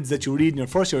 the methods that you read in your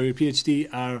first year of your PhD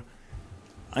are,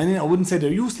 I wouldn't say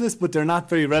they're useless, but they're not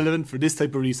very relevant for this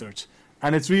type of research.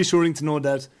 And it's reassuring to know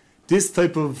that this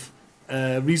type of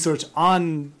research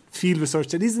on field research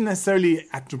that isn't necessarily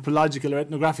anthropological or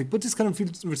ethnographic, but this kind of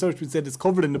field research we said is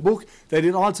covered in the book, that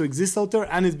it also exists out there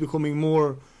and is becoming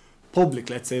more public,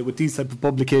 let's say, with these type of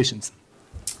publications.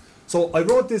 So I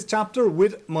wrote this chapter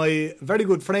with my very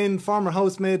good friend, former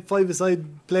housemate,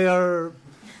 five-a-side player,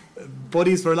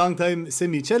 buddies for a long time,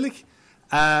 Simi Celik.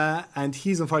 And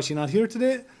he's unfortunately not here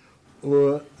today.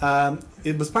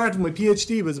 It was part of my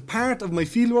PhD, it was a part of my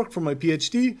fieldwork for my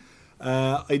PhD.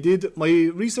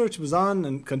 My research was on,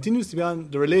 and continues to be on,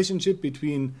 the relationship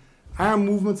between armed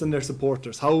movements and their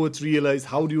supporters, how it's realised,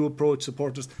 how do you approach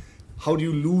supporters, how do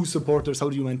you lose supporters, how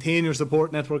do you maintain your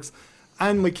support networks.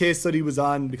 And my case study was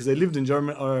on, because I lived in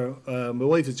Germany, my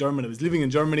wife is German, I was living in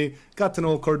Germany, got to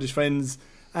know Kurdish friends,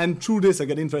 and through this I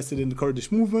got interested in the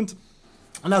Kurdish movement.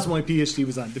 And that's what my PhD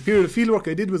was on. The period of fieldwork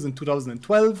I did was in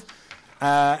 2012,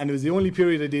 and it was the only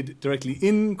period I did directly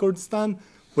in Kurdistan,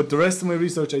 but the rest of my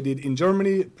research I did in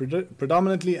Germany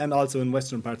predominantly, and also in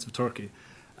western parts of Turkey.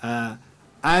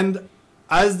 And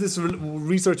as this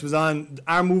research was on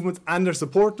armed movements and their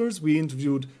supporters, we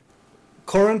interviewed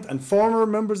current and former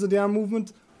members of the armed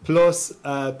movement, plus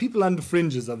people on the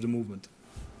fringes of the movement.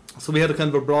 So we had a kind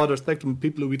of a broader spectrum of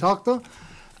people who we talked to.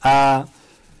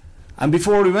 And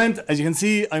before we went, as you can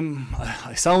see,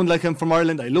 I sound like I'm from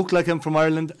Ireland, I look like I'm from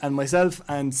Ireland, and myself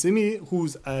and Simi,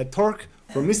 who's a Turk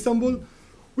from Istanbul,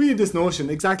 we had this notion,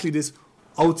 exactly this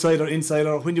outsider,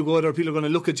 insider, when you go there, people are going to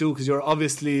look at you because you're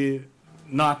obviously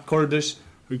not Kurdish,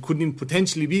 or you couldn't even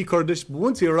potentially be Kurdish. But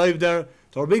once we arrived there,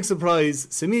 to our big surprise,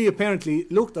 Simi apparently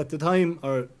looked at the time,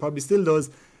 or probably still does,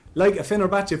 like a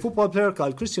Fenerbahce football player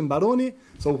called Christian Baroni.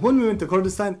 So when we went to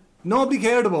Kurdistan, nobody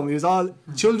cared about him. It was all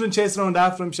children chasing around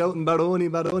after him, shouting Baroni,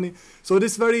 Baroni. So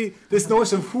this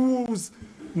notion of who's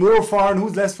more foreign,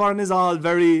 who's less foreign is all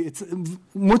it's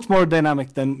much more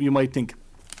dynamic than you might think.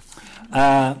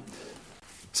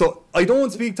 So I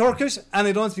don't speak Turkish and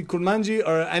I don't speak Kurmanji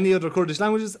or any other Kurdish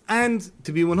languages, and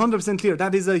to be 100% clear,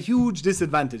 that is a huge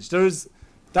disadvantage.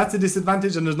 That's a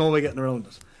disadvantage and there's no way getting around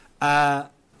it.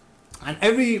 And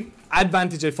every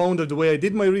advantage I found of the way I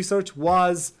did my research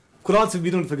could also be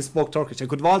done if I spoke Turkish. I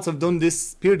could have also done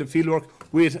this period of fieldwork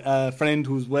with a friend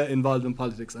who's well involved in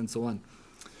politics and so on.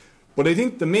 But I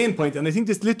think the main point, and I think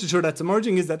this literature that's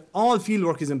emerging, is that all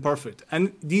fieldwork is imperfect.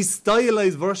 And these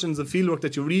stylized versions of fieldwork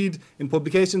that you read in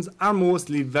publications are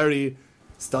mostly very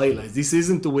stylized. This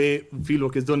isn't the way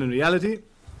fieldwork is done in reality.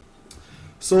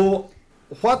 So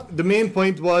what the main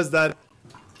point was that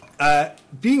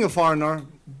being a foreigner,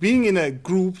 being in a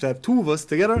group, to have two of us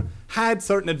together, had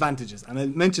certain advantages. And I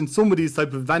mentioned some of these type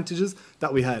of advantages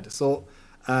that we had. So,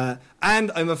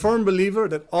 and I'm a firm believer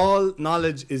that all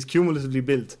knowledge is cumulatively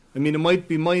built. I mean, it might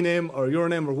be my name or your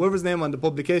name or whoever's name on the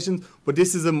publications, but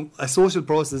this is a social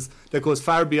process that goes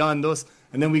far beyond us,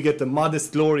 and then we get the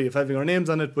modest glory of having our names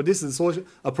on it. But this is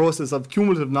a process of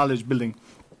cumulative knowledge building.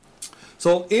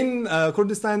 So in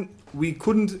Kurdistan, we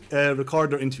couldn't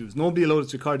record our interviews. Nobody allowed us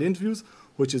to record the interviews,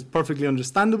 which is perfectly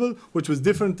understandable, which was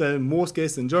different than most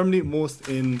cases in Germany, most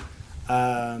in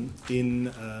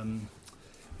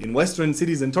Western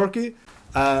cities in Turkey.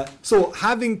 So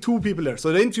having two people there.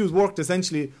 So the interviews worked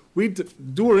essentially, we'd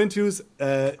do our interviews,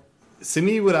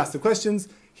 Simi would ask the questions,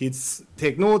 he'd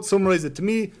take notes, summarize it to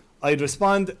me, I'd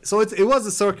respond. So it was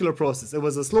a circular process. It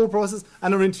was a slow process,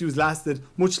 and our interviews lasted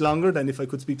much longer than if I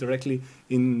could speak directly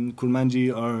in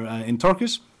Kurmanji or in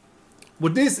Turkish.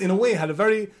 But this, in a way, had a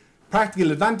very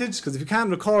practical advantage, because if you can't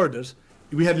record it,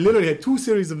 we had literally had 2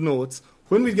 series of notes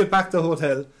when we'd get back to the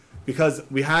hotel, because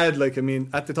we had,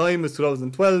 at the time it was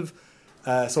 2012,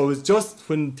 so it was just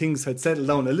when things had settled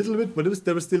down a little bit, but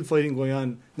there was still fighting going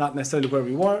on, not necessarily where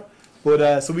we were.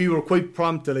 But so we were quite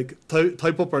prompt to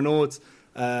type up our notes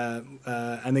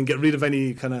and then get rid of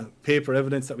any kind of paper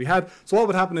evidence that we had. So what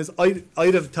would happen is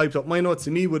I'd have typed up my notes,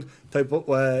 and me would type up,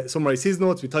 summarize his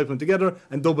notes, we'd type them together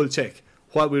and double check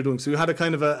what we were doing. So we had a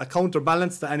kind of a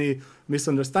counterbalance to any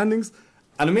misunderstandings.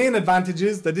 And the main advantage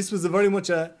is that this was very much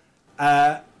a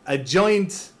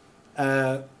joint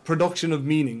production of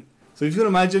meaning. So if you can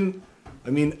imagine,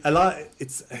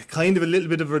 it's kind of a little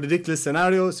bit of a ridiculous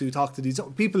scenario. So you talk to these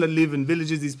people that live in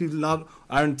villages, these people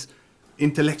aren't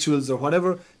intellectuals or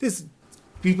whatever. This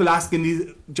people asking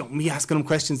me asking them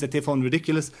questions that they found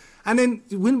ridiculous. And then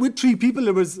when with 3 people,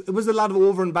 it was a lot of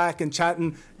over and back and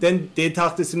chatting. Then they'd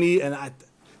talk to me and I'd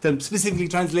specifically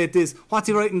translate this. What's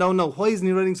he writing down now? Why isn't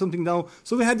he writing something down?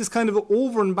 So we had this kind of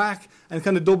over and back and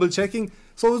kind of double checking.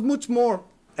 So it was much more,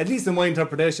 at least in my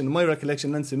interpretation, in my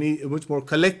recollection, and to me, a much more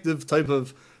collective type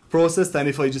of process than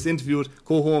if I just interviewed,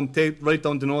 go home, write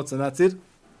down the notes, and that's it.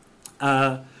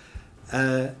 And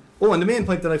the main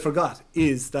point that I forgot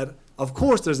is that, of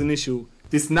course, there's an issue.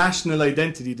 This national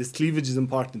identity, this cleavage is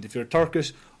important. If you're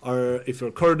Turkish, or if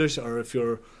you're Kurdish, or if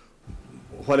you're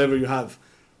whatever you have.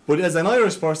 But as an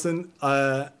Irish person,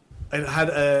 I had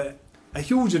a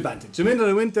huge advantage. The minute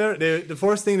I went there, the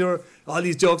first thing, there were all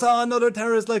these jokes, another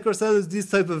terrorist like ourselves,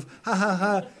 this type of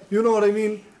ha, you know what I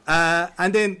mean?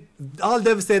 And then all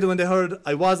devastated when they heard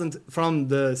I wasn't from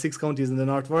the 6 counties in the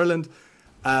north of Ireland,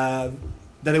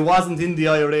 that I wasn't in the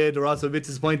IRA. They were also a bit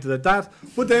disappointed at that.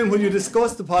 But then when you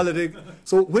discuss the politics,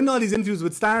 so when all these interviews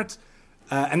would start,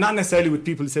 and not necessarily with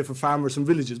people, say, for farmers from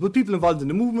villages, but people involved in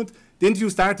the movement, the interview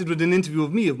started with an interview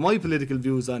of me, of my political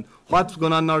views on what's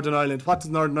going on in Northern Ireland, what does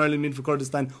Northern Ireland mean for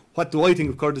Kurdistan, what do I think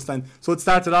of Kurdistan. So it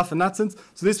started off in that sense.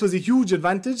 So this was a huge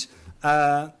advantage,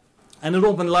 and it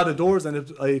opened a lot of doors,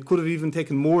 and I could have even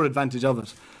taken more advantage of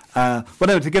it. But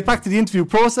anyway, to get back to the interview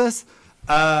process,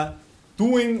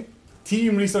 doing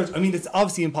team research, it's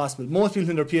obviously impossible. Most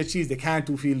people in their PhDs, they can't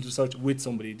do field research with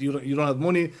somebody. You don't have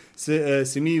money.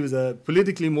 Simi was a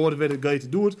politically motivated guy to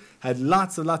do it, had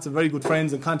lots of very good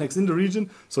friends and contacts in the region,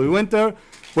 so we went there.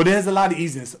 But it has a lot of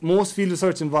easiness. Most field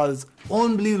research involves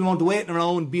unbelievable amount of waiting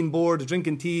around, being bored,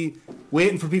 drinking tea,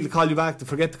 waiting for people to call you back, to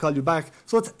forget to call you back.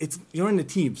 So it's you're in a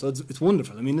team, so it's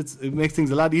wonderful. It makes things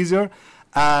a lot easier.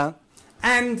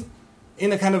 And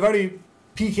in a kind of very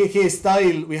PKK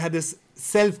style, we had this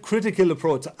self-critical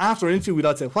approach. After an interview, we'd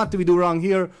all say, what did we do wrong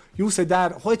here? You said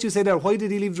that. Why did you say that? Why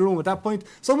did he leave the room at that point?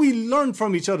 So we learned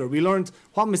from each other. We learned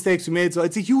what mistakes we made. So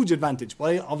it's a huge advantage.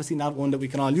 But obviously not one that we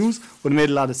can all use, but it made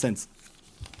a lot of sense.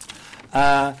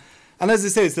 And as I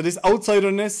say, so this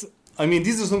outsiderness,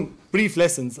 these are some brief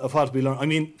lessons of what we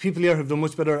learned. People here have done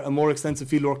much better and more extensive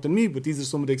fieldwork than me, but these are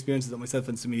some of the experiences that myself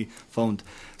and Simi found.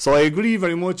 So I agree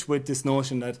very much with this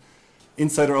notion that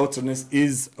insider outsiderness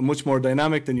is much more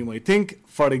dynamic than you might think.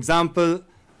 For example,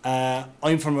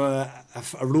 I'm from a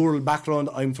rural background.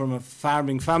 I'm from a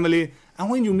farming family. And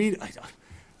when you meet,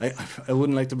 I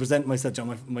wouldn't like to present myself,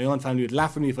 my own family would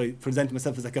laugh at me if I presented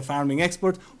myself as like a farming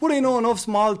expert, but I know enough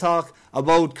small talk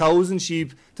about cows and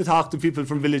sheep to talk to people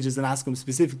from villages and ask them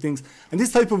specific things. And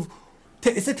this type of,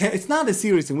 it's not a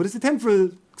serious thing, but it's a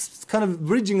temporal kind of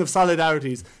bridging of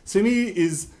solidarities. Simi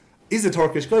is a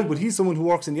Turkish guy, but he's someone who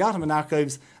works in the Ottoman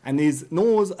archives and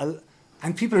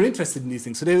and people are interested in these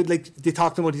things. So they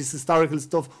talked about his historical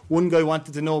stuff. One guy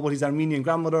wanted to know about his Armenian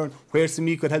grandmother and where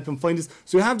Simi could help him find this.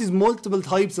 So you have these multiple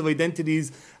types of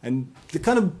identities and the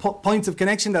kind of points of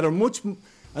connection that are much, I'm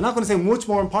not going to say much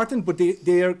more important, but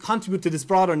they contribute to this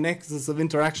broader nexus of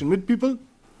interaction with people.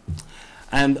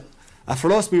 And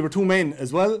for us, we were 2 men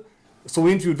as well, so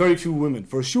we interviewed very few women.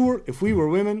 For sure, if we were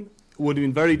women, it would have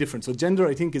been very different. So gender,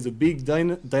 I think, is a big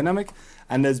dynamic.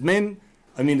 And as men,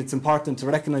 it's important to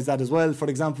recognize that as well. For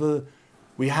example,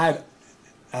 we had,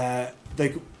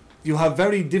 you have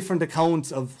very different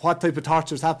accounts of what type of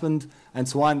tortures happened and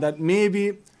so on, that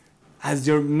maybe as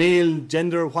your male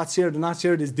gender, what's shared and not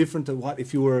shared is different to what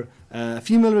if you were a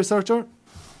female researcher.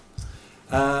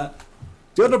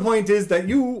 The other point is that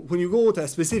when you go to a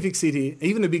specific city,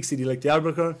 even a big city like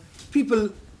Diyarbakir, people,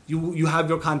 you have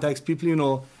your contacts, people you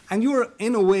know, and you're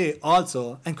in a way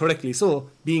also, and correctly so,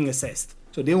 being assessed.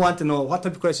 So they want to know what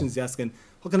type of questions he's asking.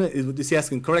 Is he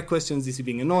asking correct questions? Is he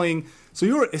being annoying? So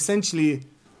you're essentially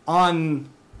on,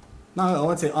 I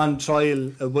won't say on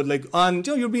trial, but like on,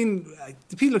 you're being,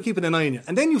 the people are keeping an eye on you.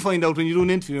 And then you find out when you do an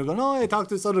interview, you're going, I talked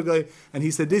to this other guy and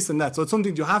he said this and that. So it's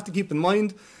something you have to keep in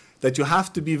mind, that you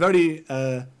have to be very,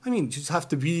 you just have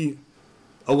to be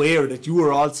aware that you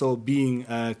are also being,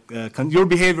 your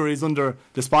behaviour is under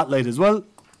the spotlight as well.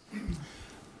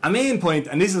 A main point,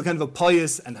 and this is kind of a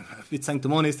pious and a bit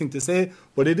sanctimonious thing to say,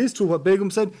 but it is true what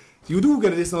Begum said. You do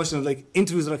get this notion of like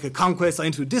interviews are like a conquest. I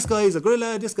interviewed this guy is a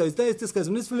gorilla, this guy is this guy's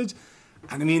from this village.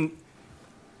 And I mean,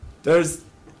 there's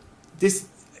this,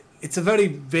 it's a very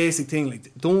basic thing.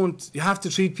 Like, you have to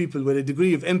treat people with a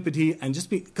degree of empathy and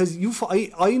just be, because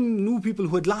I knew people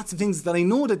who had lots of things that I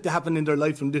know that happened in their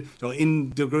life from in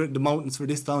the mountains for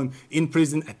this time, in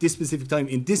prison at this specific time,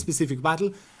 in this specific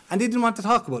battle, and they didn't want to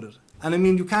talk about it. And I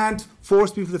mean, you can't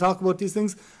force people to talk about these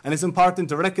things, and it's important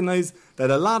to recognise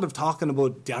that a lot of talking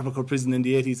about Diyarbakir prison in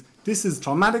the 80s, this is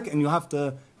traumatic and you have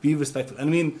to be respectful. And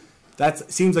I mean,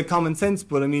 that seems like common sense,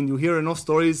 but I mean, you hear enough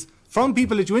stories from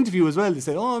people that you interview as well. They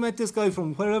say, I met this guy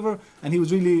from wherever, and he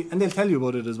was really, and they'll tell you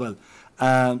about it as well.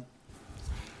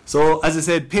 So, as I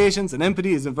said, patience and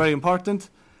empathy is very important,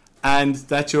 and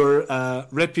that your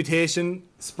reputation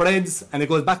spreads, and it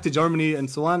goes back to Germany and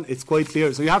so on. It's quite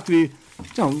clear. So you have to be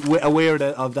aware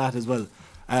of that as well.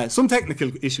 Some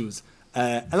technical issues.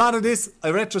 A lot of this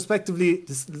I retrospectively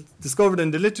discovered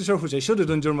in the literature, which I should have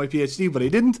done during my PhD, but I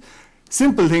didn't.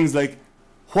 Simple things like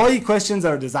why questions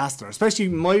are a disaster. Especially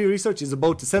my research is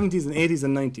about the 70s and 80s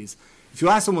and 90s. If you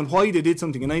ask someone why they did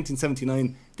something in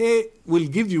 1979, they will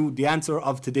give you the answer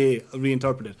of today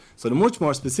reinterpreted. So the much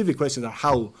more specific questions are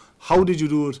how. How did you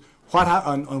do it?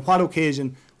 On what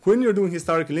occasion? When you're doing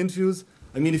historical interviews,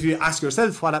 I mean, if you ask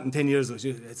yourself what happened 10 years ago,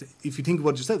 if you think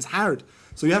about it yourself, it's hard.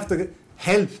 So you have to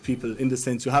help people in the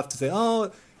sense. You have to say,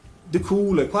 the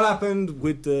coup, like what happened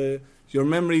with your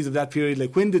memories of that period?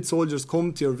 Like when did soldiers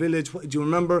come to your village? Do you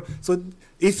remember? So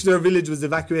if their village was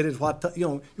evacuated,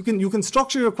 you can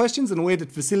structure your questions in a way that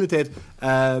facilitate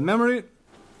memory.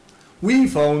 We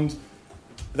found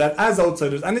that as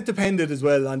outsiders, and it depended as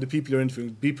well on the people you're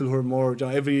interviewing, people who are more,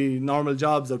 every normal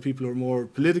jobs are people who are more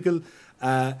political.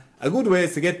 A good way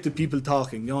is to get the people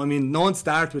talking. Don't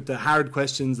start with the hard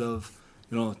questions of,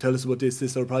 tell us about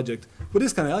this or project. But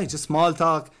this kind of, just small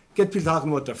talk, get people talking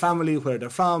about their family, where they're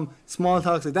from, small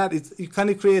talks like that. It kind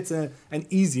of creates an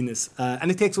easiness.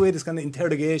 And it takes away this kind of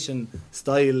interrogation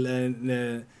style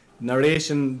and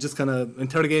narration, just kind of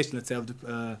interrogation, let's say, of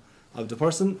the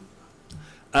person.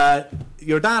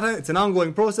 Your data, it's an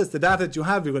ongoing process. The data that you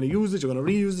have, you're going to use it, you're going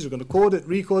to reuse it, you're going to code it,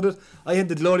 recode it. I had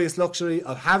the glorious luxury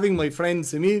of having my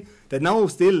friends to me that now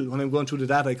still, when I'm going through the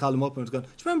data, I call them up and I'm going, do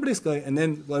you remember this guy? And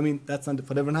then, that's not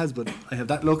what everyone has, but I have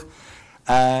that luck.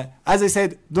 As I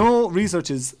said,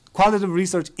 qualitative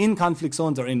research in conflict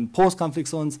zones or in post-conflict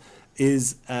zones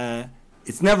is,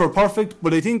 it's never perfect,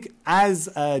 but I think as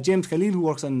James Khalil, who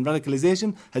works on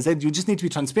radicalization, has said, you just need to be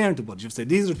transparent about it. You've said,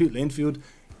 these are the people I interviewed.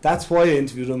 That's why I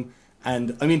interviewed them.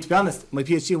 And to be honest, my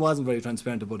PhD wasn't very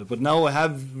transparent about it. But now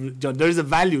there is a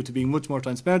value to being much more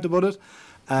transparent about it.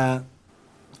 Then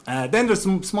there's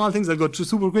some small things I'll go through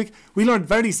super quick. We learned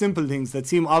very simple things that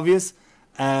seem obvious.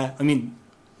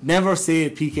 Never say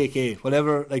PKK,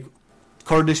 whatever, like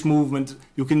Kurdish movement.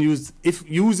 You can use, if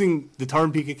using the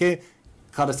term PKK,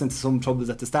 got us into some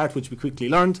troubles at the start, which we quickly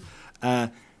learned.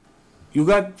 We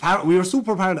were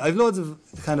super paranoid. I've loads of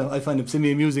I find it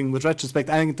semi-amusing with retrospect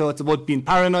anecdotes about being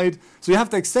paranoid. So you have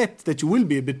to accept that you will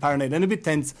be a bit paranoid and a bit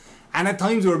tense. And at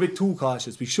times we were a bit too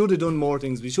cautious. We should have done more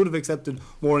things. We should have accepted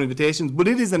more invitations. But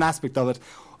it is an aspect of it.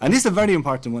 And this is a very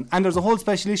important one. And there's a whole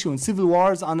special issue in civil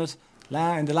wars on it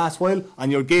in the last while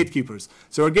on your gatekeepers.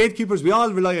 So our gatekeepers, we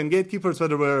all rely on gatekeepers,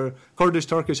 whether we're Kurdish,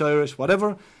 Turkish, Irish,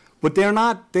 whatever. But they're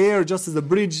not there just as a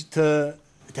bridge to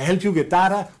help you get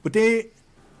data. But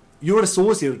you're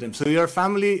associated with them. So your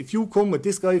family, if you come with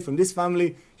this guy from this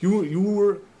family,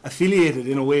 you're affiliated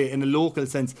in a way, in a local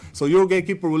sense. So your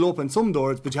gatekeeper will open some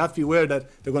doors, but you have to be aware that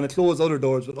they're going to close other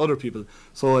doors with other people.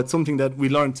 So it's something that we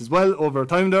learned as well over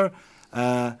time there.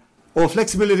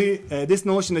 Flexibility, this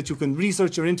notion that you can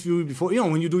research your interview before,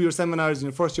 when you do your seminars in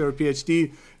your first year of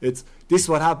PhD, it's this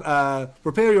what happened,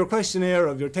 prepare your questionnaire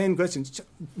of your 10 questions.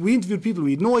 We interviewed people,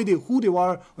 we had no idea who they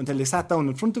were until they sat down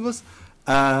in front of us.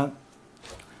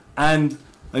 And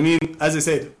I mean, as I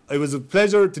said, it was a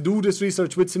pleasure to do this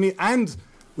research with Simi and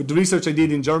with the research I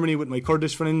did in Germany with my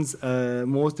Kurdish friends, who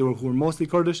were mostly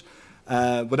Kurdish.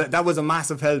 But that was a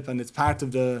massive help, and it's part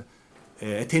of the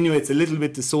attenuates a little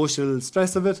bit the social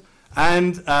stress of it.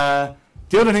 And the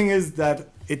other thing is that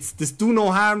it's this do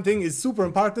no harm thing is super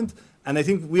important. And I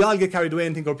think we all get carried away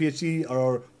and think our PhD or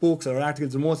our books or our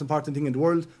articles are the most important thing in the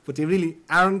world, but they really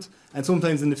aren't. And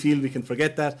sometimes in the field we can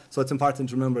forget that. So it's important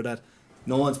to remember that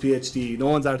no one's PhD, no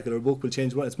one's article or book will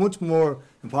change the world. It's much more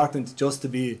important just to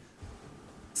be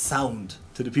sound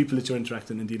to the people that you're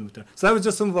interacting and dealing with there. So that was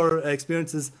just some of our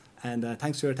experiences, and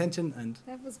thanks for your attention, and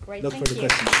That was great. look Thank for the you.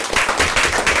 questions.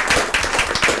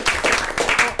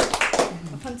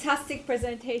 Fantastic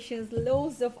presentations,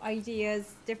 loads of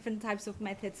ideas, different types of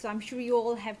methods. So I'm sure you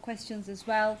all have questions as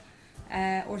well,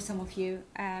 or some of you.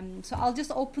 So I'll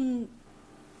just open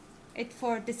it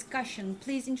for discussion.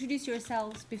 Please introduce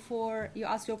yourselves before you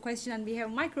ask your question, and we have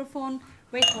a microphone.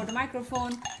 Wait for the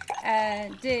microphone.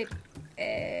 The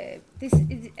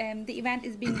event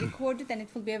is being recorded and it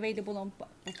will be available on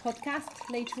podcast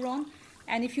later on.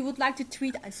 And if you would like to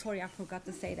tweet, sorry, I forgot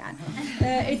to say that.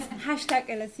 It's hashtag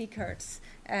LSE Kurds.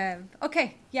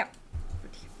 Okay, yeah.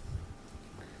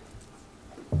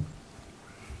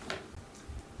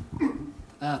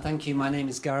 Thank you. My name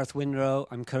is Gareth Winrow.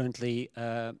 I'm currently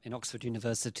in Oxford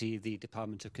University, the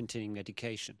Department of Continuing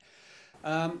Education.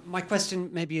 My question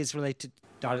maybe is related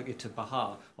directly to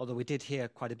Bahar, although we did hear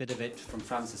quite a bit of it from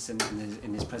Francis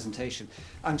in his presentation.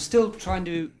 I'm still trying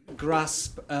to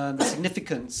grasp the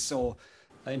significance or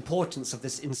importance of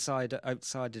this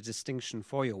insider-outsider distinction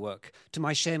for your work. To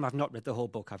my shame, I've not read the whole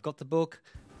book. I've got the book,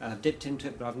 I've dipped into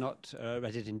it, but I've not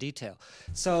read it in detail.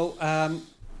 So,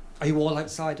 are you all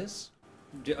outsiders?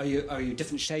 Are you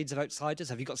different shades of outsiders?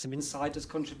 Have you got some insiders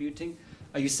contributing?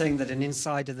 Are you saying that an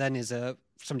insider then is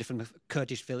somebody from a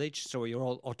Kurdish village, so you're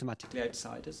all automatically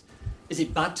outsiders? Is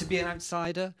it bad to be an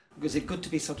outsider? Is it good to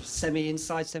be sort of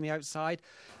semi-inside, semi-outside?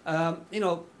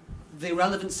 The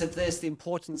relevance of this, the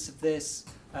importance of this.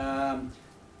 I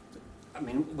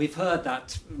mean, we've heard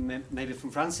that maybe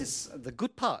from Francis, the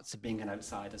good parts of being an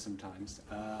outsider sometimes.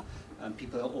 And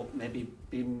people are maybe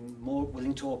be more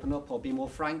willing to open up or be more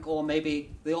frank, or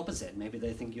maybe the opposite. Maybe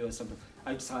they think you're sort of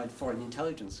outside foreign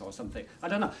intelligence or something. I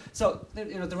don't know. So,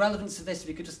 the relevance of this, if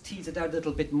you could just tease it out a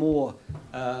little bit more.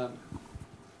 Thank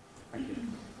you.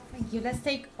 Thank you. Let's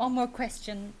take one more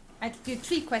question. I'll do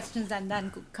 3 questions and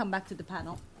then come back to the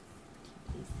panel.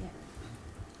 Please, yeah.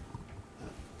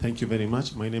 Thank you very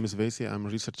much. My name is Vaisi. I'm a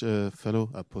research fellow,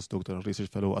 a postdoctoral research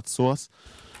fellow at SOAS.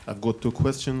 I've got 2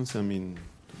 questions, to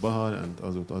Bahar and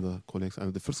also to other colleagues.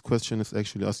 And the first question is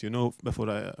actually, as you know, before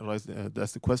I ask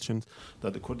the question,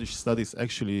 that the Kurdish studies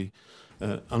actually,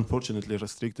 unfortunately,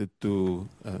 restricted to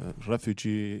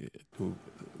refugee, to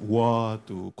war,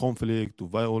 to conflict, to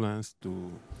violence,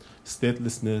 to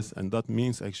statelessness, and that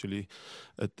means actually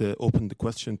it opened the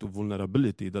question to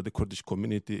vulnerability, that the Kurdish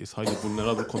community is highly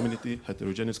vulnerable community,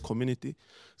 heterogeneous community.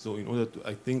 So in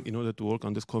order to work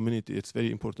on this community, it's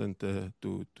very important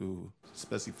to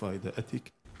specify the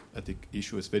ethic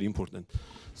issue is very important.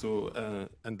 So,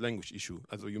 and language issue.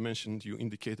 As you mentioned, you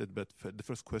indicated, but the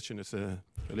first question is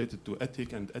related to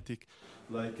ethic,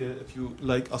 if you,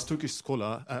 as Turkish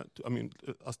scholar,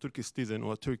 as Turkish citizen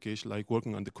or Turkish,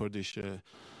 working on the Kurdish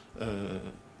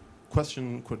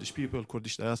question, Kurdish people,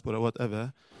 Kurdish diaspora,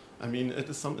 whatever, it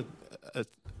is some.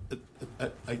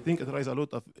 I think it raises a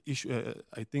lot of issues.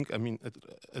 It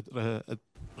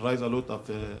raises a lot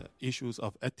of issues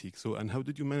of ethics. So, and how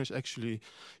did you manage actually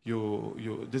your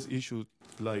this issue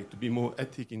to be more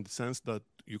ethic in the sense that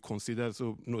you consider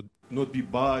not be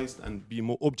biased and be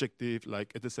more objective?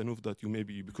 It is enough that you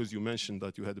maybe, because you mentioned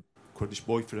that you had a Kurdish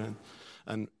boyfriend,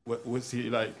 and was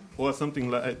he or something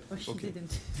like? Or she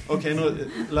didn't. Okay,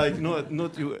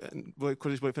 not you,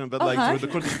 Kurdish boyfriend, but through the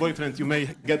Kurdish boyfriend, you may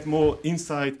get more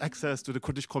insight, access to the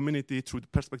Kurdish community through the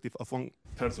perspective of one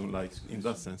person, in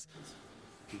that sense.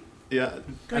 Yeah.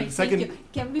 Great, and second, thank you.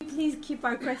 Can we please keep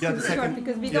our questions short,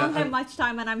 because we don't have much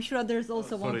time, and I'm sure there's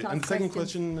also one to ask and the second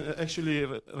questions. question actually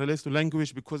relates to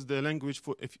language, because the language,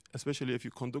 especially if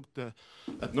you conduct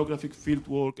ethnographic field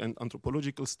work and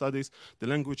anthropological studies, the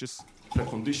language is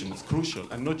preconditioned, it's crucial,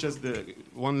 and not just the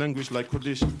one language like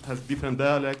Kurdish has different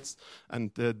dialects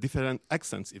and different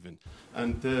accents even,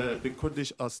 and the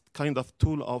Kurdish as kind of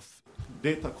tool of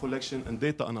data collection and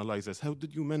data analysis. How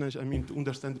did you manage, to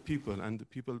understand the people and the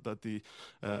people that they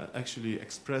actually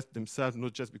express themselves,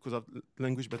 not just because of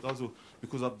language, but also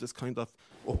because of this kind of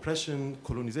oppression,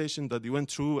 colonization that they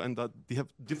went through, and that they have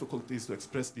difficulties to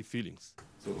express their feelings?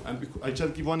 So, I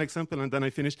just give one example and then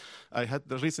I finish. I had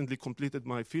recently completed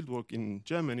my fieldwork in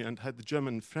Germany and had the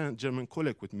German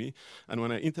colleague with me. And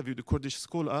when I interviewed the Kurdish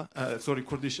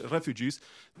Kurdish refugees,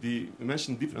 they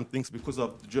mentioned different things because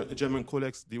of the German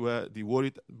colleagues. They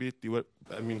worried a bit. They were,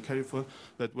 careful.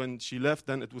 But when she left,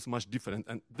 then it was much different.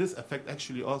 And this affect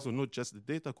actually also not just the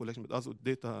data collection, but also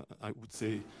data, I would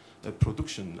say,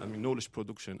 production. Knowledge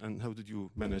production. And how did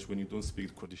you manage when you don't speak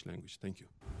the Kurdish language? Thank you.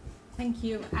 Thank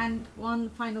you. And one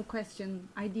final question,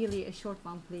 ideally a short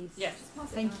one, please. Yes.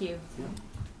 Thank you. Yeah.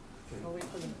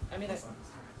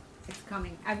 It's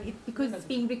coming. Because it's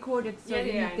being recorded, so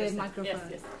you need the microphone.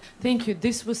 Yes. Thank you.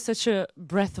 This was such a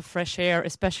breath of fresh air,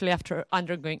 especially after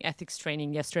undergoing ethics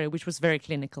training yesterday, which was very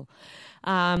clinical.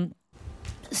 I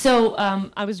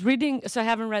was reading, so I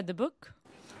haven't read the book,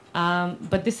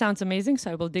 but this sounds amazing,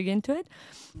 so I will dig into it.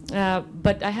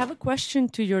 But I have a question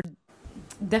to your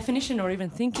definition or even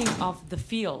thinking of the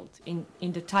field in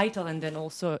the title and then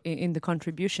also in the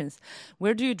contributions.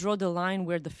 Where do you draw the line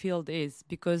where the field is?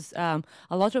 Because a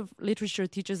lot of literature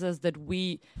teaches us that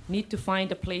we need to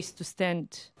find a place to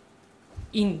stand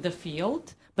in the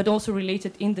field, but also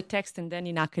related in the text and then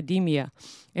in academia.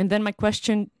 And then my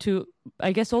question to,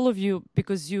 I guess, all of you,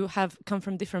 because you have come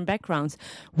from different backgrounds,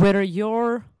 whether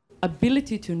your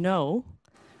ability to know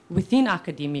within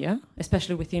academia,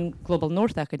 especially within Global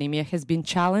North academia, has been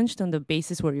challenged on the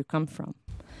basis where you come from,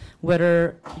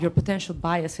 whether your potential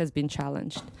bias has been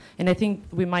challenged. And I think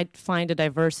we might find a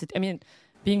diversity.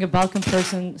 Being a Balkan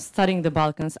person, studying the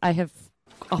Balkans, I have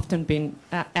often been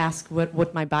asked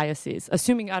what my bias is,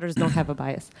 assuming others don't have a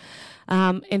bias.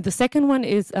 And the second one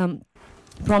is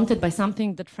prompted by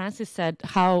something that Francis said,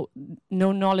 how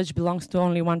no knowledge belongs to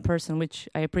only one person, which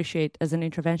I appreciate as an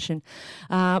intervention.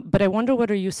 But I wonder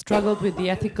whether you struggled with the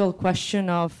ethical question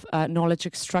of knowledge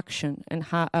extraction and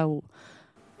how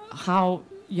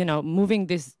moving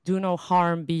this do no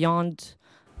harm beyond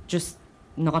just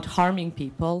not harming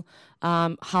people.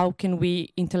 How can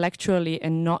we intellectually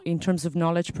and not in terms of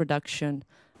knowledge production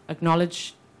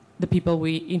acknowledge the people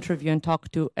we interview and talk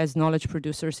to as knowledge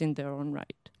producers in their own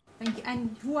right? Thank you.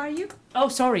 And who are you? Oh,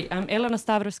 sorry. I'm Elena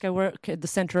Stavrovska. I work at the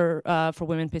Center for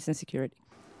Women, Peace and Security.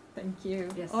 Thank you.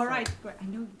 Yes. All right. I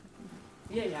know.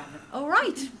 Yeah. All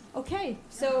right. Okay.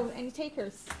 So, any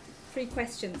takers? 3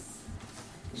 questions.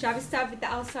 Shall we start with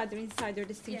the outsider-insider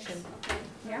distinction? Yes. Okay.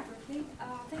 Yeah.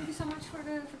 Thank you so much for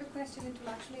the question. It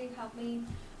will actually help me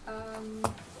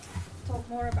talk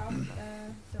more about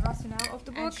the rationale of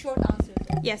the book. And short answer.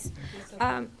 Yes.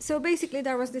 So basically,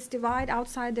 there was this divide: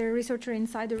 outsider researcher,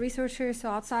 insider researcher. So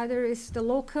outsider is the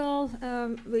local,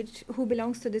 who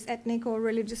belongs to this ethnic or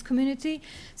religious community.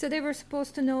 So they were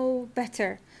supposed to know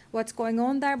better what's going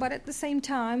on there, but at the same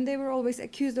time, they were always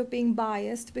accused of being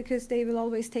biased because they will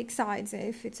always take sides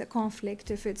if it's a conflict,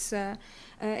 if it's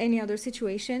any other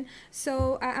situation.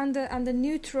 So and the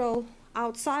neutral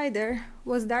outsider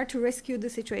was there to rescue the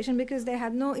situation because they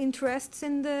had no interests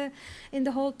in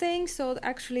the whole thing. So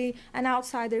actually, an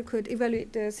outsider could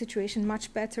evaluate the situation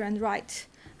much better and write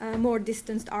more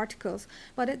distanced articles.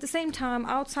 But at the same time,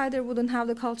 outsider wouldn't have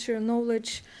the cultural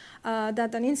knowledge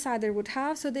that an insider would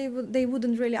have, so they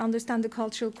wouldn't really understand the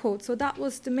cultural code. So that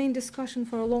was the main discussion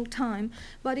for a long time,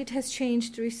 but it has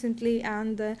changed recently,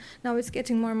 and now it's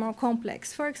getting more and more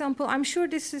complex. For example, I'm sure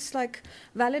this is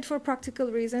valid for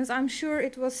practical reasons. I'm sure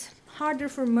it was harder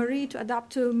for Marie to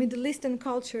adapt to Middle Eastern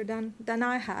culture than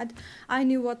I had. I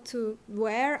knew what to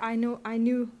wear, I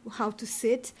knew how to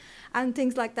sit, and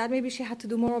things like that. Maybe she had to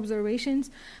do more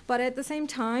observations, but at the same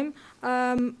time,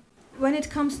 when it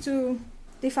comes to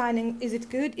defining is it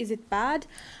good, is it bad,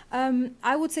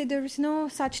 I would say there is no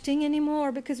such thing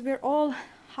anymore because we're all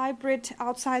hybrid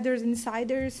outsiders,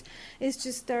 insiders. It's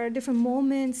just there are different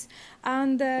moments.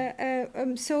 And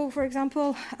so, for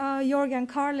example, Jorgen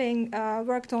Carling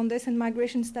worked on this in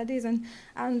migration studies,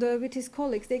 and with his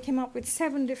colleagues, they came up with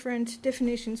 7 different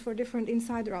definitions for different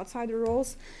insider-outsider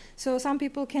roles. So some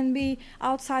people can be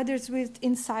outsiders with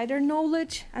insider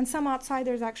knowledge, and some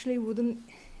outsiders actually wouldn't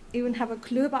even have a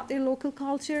clue about their local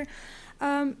culture.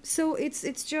 So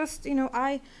it's just,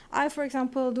 I for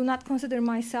example do not consider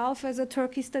myself as a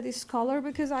Turkey studies scholar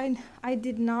because I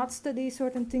did not study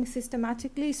certain things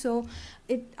systematically, so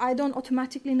I don't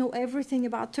automatically know everything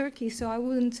about Turkey, so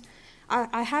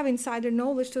I have insider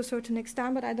knowledge to a certain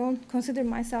extent, but I don't consider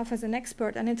myself as an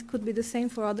expert, and it could be the same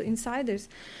for other insiders.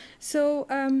 So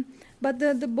But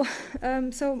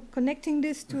so connecting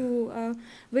this to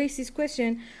Vesi's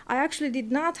question, I actually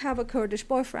did not have a Kurdish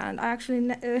boyfriend. I actually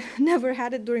never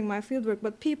had it during my fieldwork,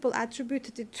 but people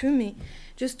attributed it to me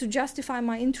just to justify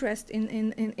my interest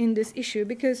in this issue,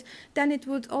 because then it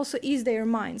would also ease their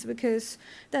minds, because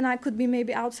then I could be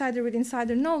maybe outsider with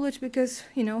insider knowledge, because,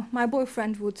 you know, my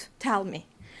boyfriend would tell me.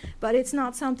 But it's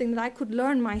not something that I could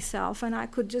learn myself, and I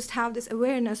could just have this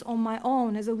awareness on my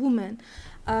own as a woman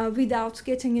without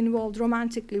getting involved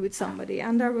romantically with somebody.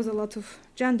 And there was a lot of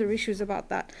gender issues about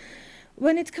that.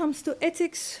 When it comes to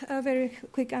ethics, a very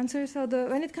quick answer. So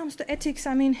when it comes to ethics,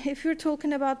 I mean, if you're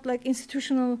talking about like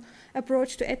institutional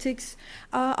approach to ethics,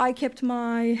 I kept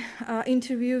my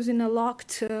interviews in a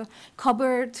locked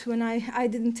cupboard when I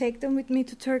didn't take them with me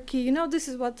to Turkey. You know, this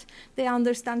is what they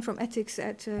understand from ethics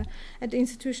at the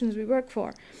institutions we work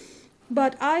for.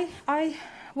 But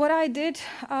what I did,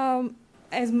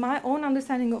 as my own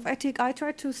understanding of ethics, I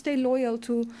tried to stay loyal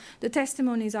to the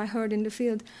testimonies I heard in the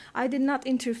field. I did not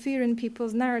interfere in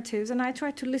people's narratives, and I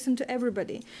tried to listen to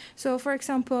everybody. So, for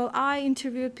example, I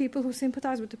interviewed people who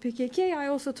sympathize with the PKK. I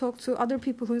also talked to other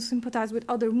people who sympathize with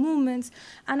other movements,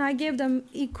 and I gave them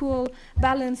equal,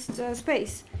 balanced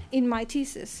space in my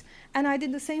thesis. And I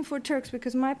did the same for Turks,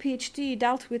 because my PhD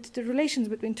dealt with the relations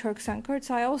between Turks and Kurds.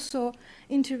 I also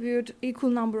interviewed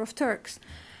equal number of Turks.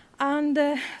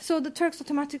 And so the Turks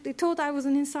automatically thought I was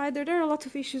an insider. There are a lot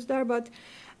of issues there, but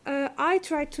I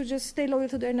tried to just stay loyal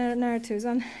to their narratives.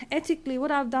 And ethically, what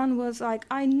I've done was, like,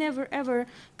 I never ever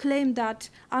claimed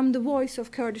that I'm the voice of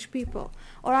Kurdish people,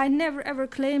 or I never ever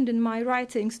claimed in my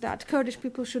writings that Kurdish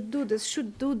people should do this,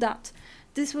 should do that.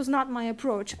 This was not my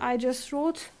approach. I just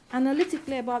wrote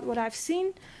analytically about what I've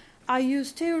seen. I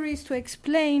used theories to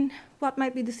explain what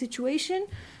might be the situation,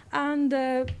 and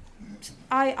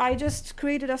I just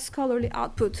created a scholarly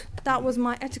output. That was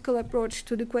my ethical approach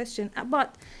to the question.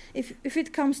 But if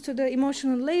it comes to the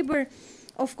emotional labor,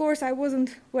 of course, I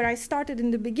wasn't where I started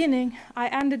in the beginning. I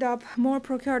ended up more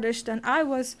pro-Kurdish than I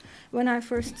was when I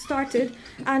first started,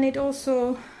 and it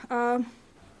also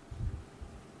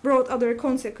brought other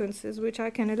consequences, which I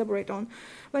can elaborate on.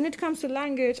 When it comes to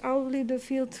language, I'll leave the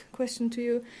field question to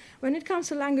you. When it comes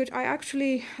to language, I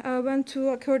actually went to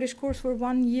a Kurdish course for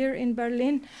 1 year in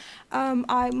Berlin.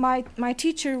 My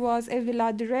teacher was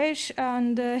Evliya Diresh,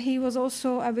 and he was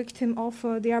also a victim of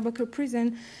the Diyarbakir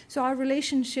prison. So our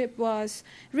relationship was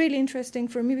really interesting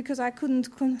for me, because I couldn't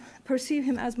perceive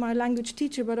him as my language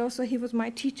teacher, but also he was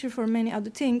my teacher for many other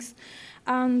things.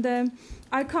 And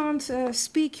I can't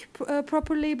speak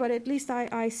properly, but at least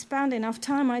I spent enough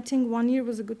time. I think 1 year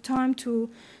was a good time to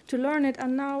learn it.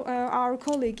 And now our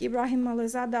colleague Ibrahim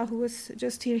Malazada, who was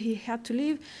just here, he had to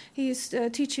leave. He is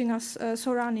teaching us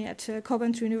Sorani at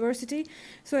Coventry University.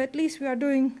 So at least we are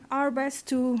doing our best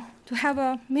to have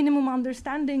a minimum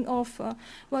understanding of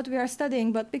what we are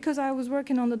studying. But because I was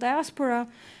working on the diaspora,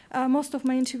 most of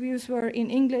my interviews were in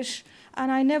English, and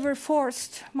I never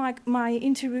forced my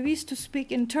interviewees to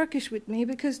speak in Turkish with me,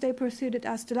 because they perceived it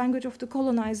as the language of the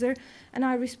colonizer, and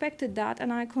I respected that,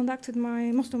 and I conducted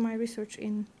most of my research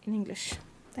in English.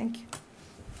 Thank you.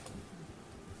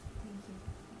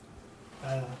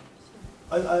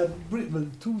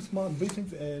 Two small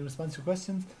briefings in response to your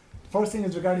questions. First thing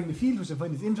is regarding the field, which I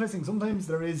find is interesting. Sometimes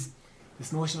there is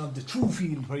this notion of the true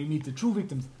field, where you meet the true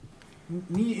victims.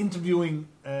 Me interviewing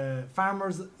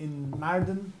farmers in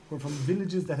Mardin, who were from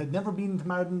villages that had never been to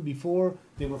Mardin before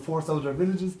they were forced out of their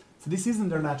villages. So this isn't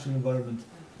their natural environment,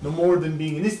 no more than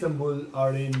being in Istanbul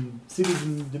or in cities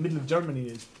in the middle of Germany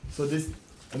is. So this,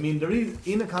 I mean, there is,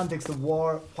 in a context of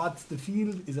war, what's the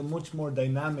field is a much more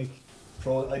dynamic.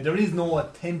 There is no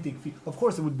authentic field. Of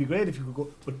course, it would be great if you could go,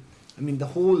 but I mean, the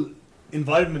whole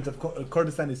environment of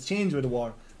Kurdistan has changed with the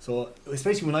war. So,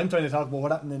 especially when I'm trying to talk about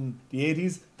what happened in the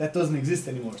 80s, that doesn't exist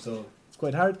anymore. So, it's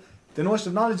quite hard. The notion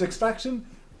of knowledge extraction,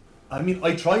 I mean,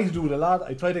 I try to do it a lot.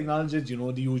 I try to acknowledge it, you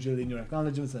know, the usual in your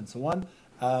acknowledgements and so on.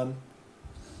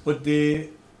 But the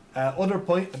other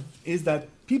point is that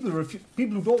people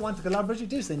who don't want to collaborate,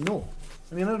 they say no.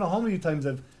 I mean, I don't know how many times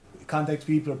I've contacted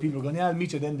people, or people are going, yeah, I'll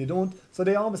meet you, then they don't. So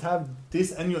they always have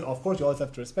this, and of course you always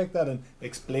have to respect that and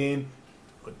explain.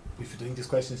 But if you think this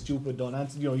question is stupid, don't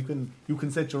answer. You know, you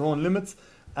can set your own limits.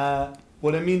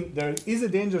 But I mean, there is a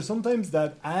danger sometimes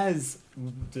that as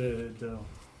the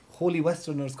holy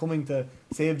Westerners coming to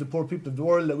save the poor people of the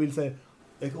world, that we'll say,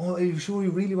 like, oh, are you sure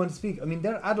you really want to speak? I mean,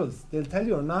 they're adults. They'll tell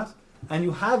you or not. And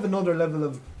you have another level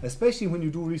of, especially when you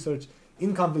do research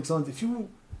in conflict zones, if you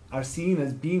are seen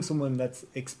as being someone that's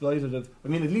exploitative. I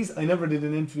mean, at least I never did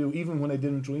an interview, even when I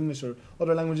did it through English or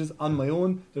other languages, on my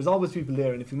own. There's always people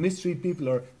there, and if you mistreat people,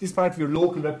 or this part of your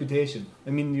local reputation, I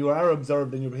mean, you are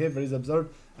observed and your behaviour is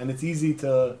observed, And it's easy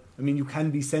to, I mean, you can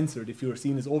be censored if you're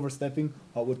seen as overstepping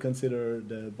what would consider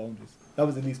the boundaries. That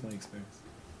was at least my experience.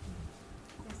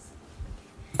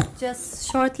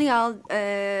 Just shortly, I'll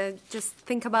just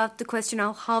think about the question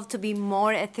of how to be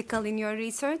more ethical in your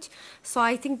research. So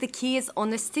I think the key is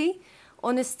honesty.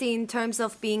 Honesty in terms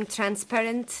of being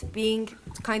transparent, being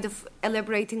kind of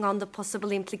elaborating on the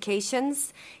possible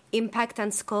implications, impact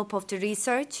and scope of the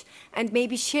research, and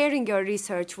maybe sharing your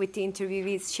research with the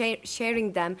interviewees,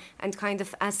 sharing them and kind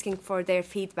of asking for their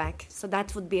feedback. So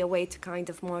that would be a way to kind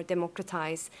of more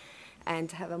democratize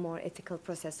and have a more ethical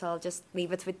process. So I'll just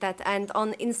leave it with that. And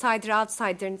on insider,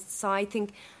 outsider, so I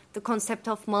think the concept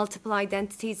of multiple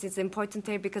identities is important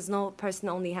there because no person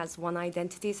only has one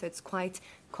identity, so it's quite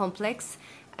complex.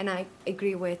 And I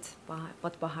agree with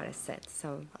what Bahar has said,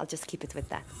 so I'll just keep it with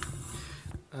that.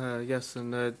 Yes,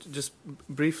 and just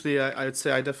briefly, I would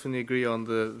say I definitely agree on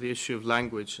the issue of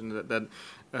language, and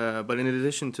but in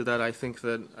addition to that, I think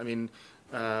that, I mean,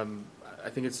 I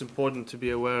think it's important to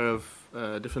be aware of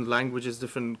different languages,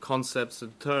 different concepts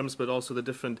and terms, but also the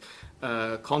different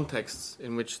contexts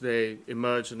in which they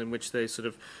emerge and in which they sort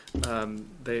of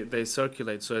they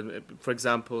circulate. So, for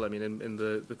example, I mean, in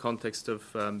the context of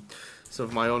some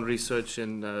of my own research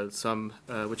in some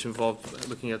which involved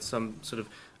looking at some sort of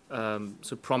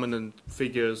so prominent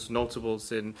figures,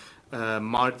 notables in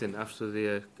Mardin after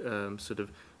the sort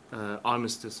of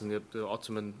armistice and the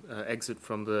Ottoman exit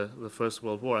from the First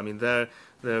World War. I mean, their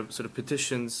sort of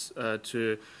petitions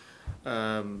to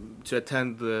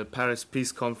attend the Paris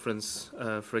Peace Conference,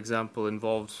 for example,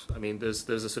 involved. I mean, there's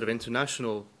a sort of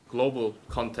international, global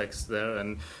context there,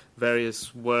 and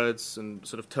various words and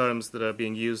sort of terms that are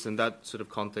being used in that sort of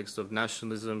context of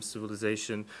nationalism,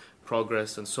 civilization,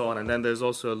 progress, and so on. And then there's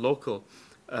also a local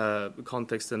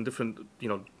context and different,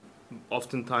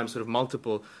 oftentimes sort of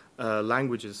multiple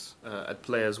languages at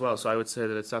play as well. So I would say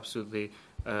that it's absolutely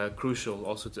crucial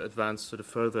also to advance sort of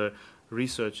further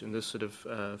research in this sort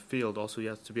of field. Also, you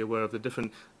have to be aware of the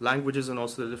different languages and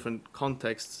also the different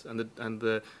contexts and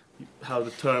how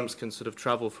the terms can sort of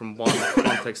travel from one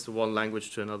context to one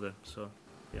language to another. So,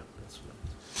 yeah, that's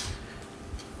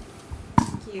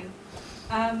Thank you.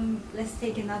 Let's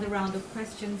take another round of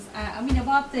questions. I mean,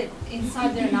 about the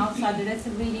insider and outsider, that's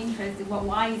really interesting. Well,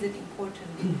 why is it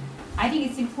important? I think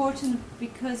it's important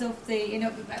because of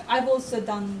I've also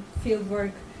done field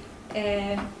work.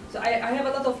 So I have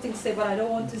a lot of things to say, but I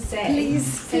don't want to say.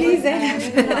 Please.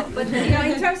 But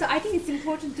in terms of, I think it's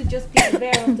important to just be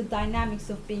aware of the dynamics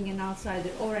of being an outsider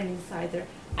or an insider,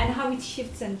 and how it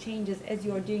shifts and changes as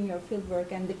you are doing your field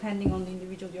work and depending on the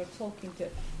individual you're talking to.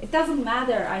 It doesn't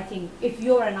matter, I think, if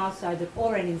you're an outsider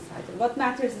or an insider. What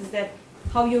matters is that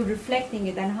how you're reflecting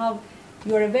it and how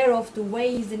you're aware of the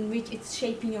ways in which it's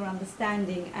shaping your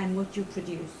understanding and what you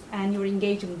produce and your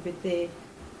engagement with the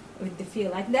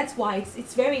field. Like, that's why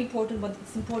it's very important, but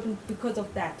it's important because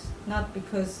of that, not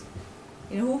because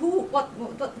what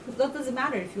does it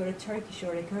matter if you're a Turkish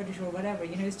or a Kurdish or whatever?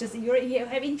 It's just you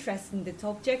have interest in the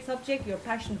subject, you're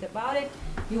passionate about it,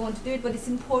 you want to do it, but it's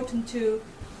important to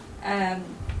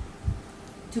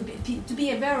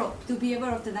be aware of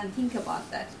that and think about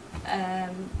that.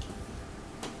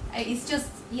 It's just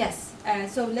yes.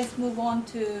 So let's move on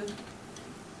to.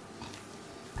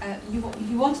 You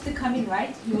wanted to come in,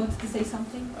 right? You wanted to say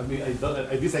something? I mean,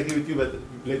 I disagree with you, but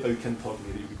later we can talk,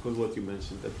 maybe, because what you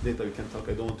mentioned, that later we can talk.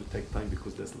 I don't want to take time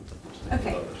because there's not that much time.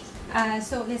 Okay.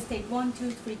 So let's take 1, 2,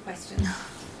 3 questions.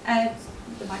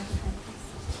 The microphone, please.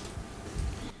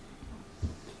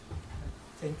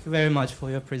 Thank you very much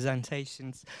for your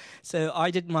presentations. So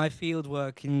I did my field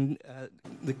work in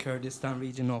the Kurdistan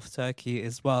region of Turkey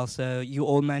as well. So you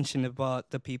all mentioned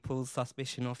about the people's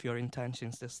suspicion of your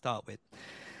intentions to start with.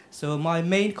 So my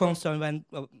main concern when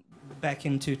back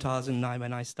in 2009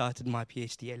 when I started my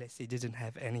PhD, LSE didn't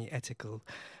have any ethical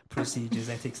procedures,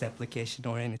 ethics application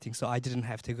or anything. So I didn't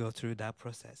have to go through that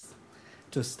process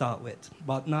to start with.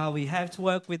 But now we have to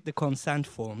work with the consent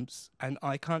forms, and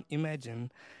I can't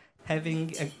imagine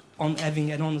having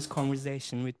an honest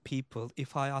conversation with people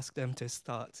if I ask them to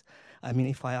sign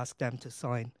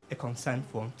a consent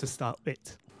form to start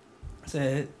with.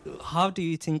 So how do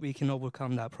you think we can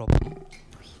overcome that problem?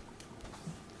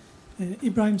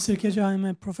 Ibrahim Sirkeci, I'm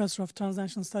a professor of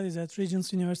Transnational Studies at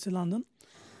Regent's University London.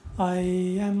 I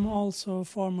am also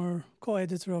former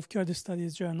co-editor of Kurdish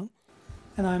Studies Journal,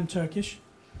 and I'm Turkish.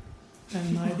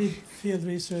 And I did field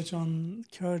research on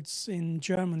Kurds in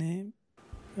Germany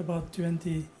about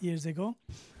 20 years ago.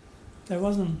 There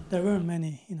weren't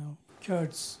many,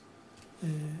 Kurds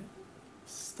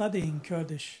studying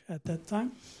Kurdish at that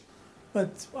time.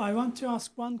 But I want to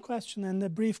ask one question and a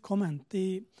brief comment.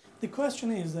 The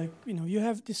question is, like, you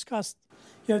have discussed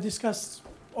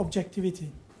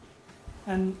objectivity,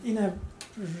 and in a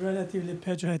relatively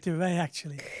pejorative way,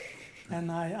 actually.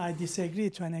 And I disagree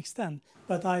to an extent.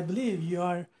 But I believe you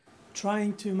are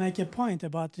trying to make a point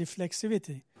about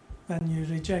reflexivity when you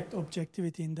reject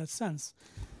objectivity in that sense.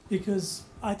 Because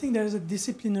I think there is a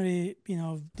disciplinary,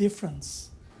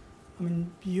 difference. I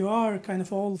mean, you are kind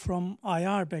of all from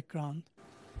IR background,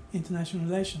 international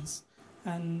relations.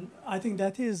 And I think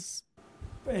that is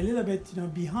a little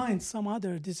bit, behind some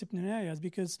other disciplinary areas,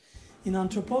 because in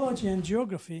anthropology and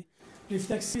geography,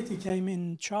 reflexivity came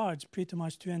in charge pretty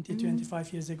much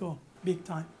 25 years ago, big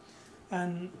time.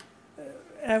 And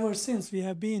ever since, we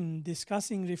have been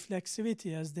discussing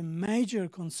reflexivity as the major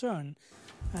concern,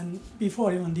 and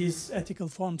before even these ethical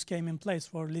forms came in place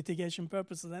for litigation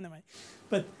purposes anyway.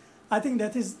 But I think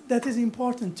that is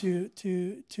important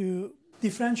to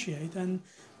differentiate. And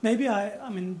maybe I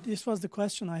mean, this was the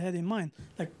question I had in mind.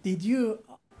 Like, did you,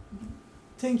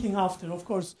 thinking after, of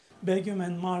course, Begum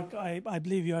and Mark, I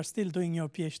believe you are still doing your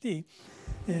PhD.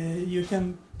 You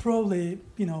can probably,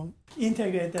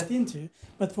 integrate that into.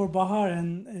 But for Bahar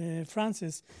and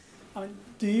Francis, I mean,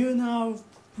 do you now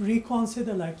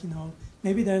reconsider,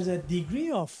 maybe there's a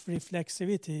degree of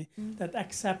reflexivity, that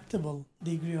acceptable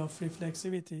degree of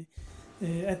reflexivity,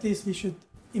 at least we should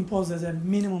impose as a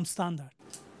minimum standard?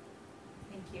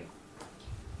 Thank you.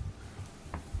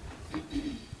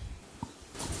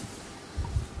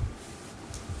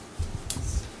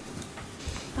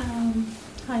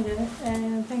 Hi there,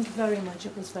 thank you very much.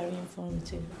 It was very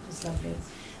informative. It was lovely.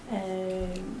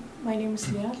 My name is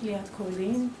Liat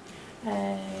Koilin.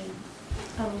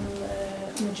 I'm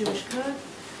a Jewish Kurd.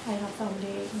 I have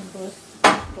family in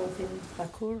both in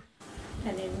Bakur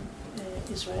and in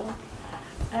Israel.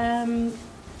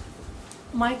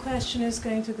 My question is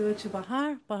going to go to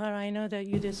Bahar. Bahar, I know that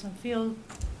you did some field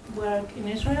work in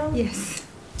Israel. Yes.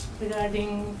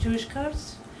 Regarding Jewish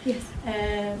Kurds. Yes.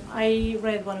 I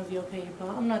read one of your papers.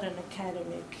 I'm not an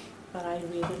academic, but I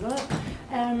read a lot.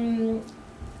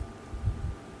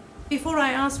 Before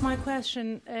I ask my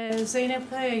question, Zeynep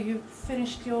Kaya, you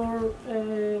finished your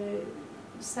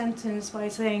sentence by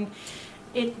saying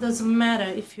it doesn't matter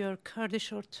if you're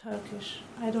Kurdish or Turkish.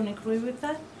 I don't agree with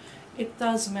that. It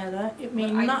does matter. It may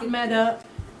not matter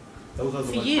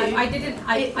for you.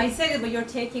 I said it, but you're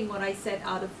taking what I said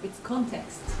out of its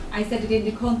context. I said it in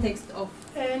the context of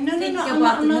I'm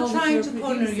not trying to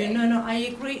corner you. No, I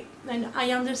agree, and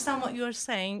I understand what you're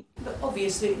saying. But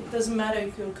obviously, it doesn't matter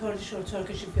if you're Kurdish or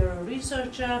Turkish. If you're a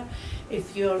researcher,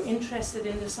 if you're interested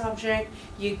in the subject,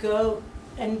 you go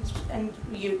and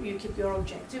you keep your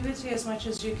objectivity as much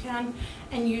as you can,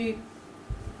 and you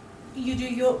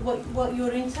do what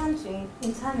you're intending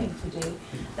to do.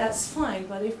 That's fine.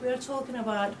 But if we're talking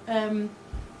about an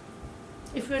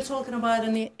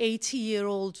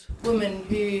 80-year-old woman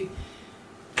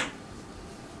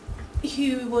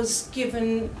who was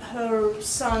given her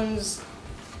son's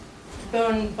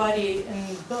burned body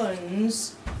and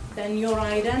bones, then your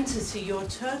identity, your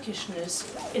Turkishness,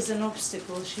 is an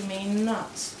obstacle. She may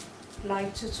not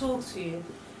like to talk to you.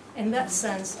 In that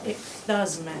sense, it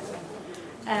does matter.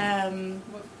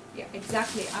 Yeah,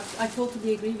 exactly. I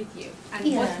totally agree with you.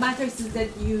 And what matters is that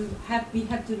we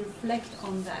have to reflect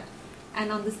on that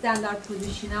and understand our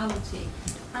positionality.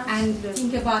 Absolutely. And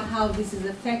think about how this is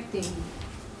affecting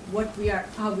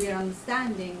how we are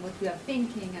understanding, what we are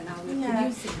thinking, and how we're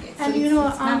producing it. And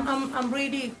I'm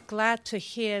really glad to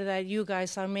hear that you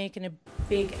guys are making a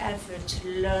big effort to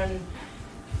learn,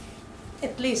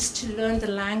 at least to learn the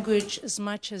language as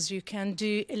much as you can,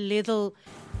 do a little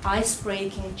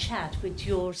ice-breaking chat with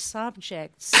your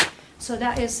subjects. So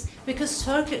that is because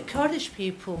Kurdish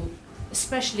people,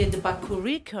 especially the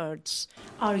Bakuri Kurds,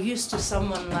 are used to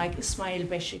someone like Ismail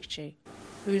Beshikci,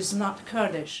 who is not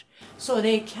Kurdish. So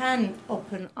they can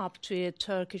open up to a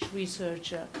Turkish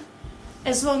researcher,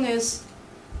 as long as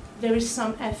there is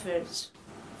some effort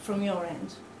from your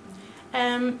end.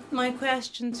 My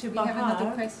question to Bahar. We have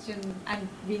another question, and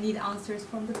we need answers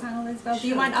from the panel as well. Sure. Do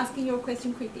you mind asking your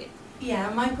question quickly?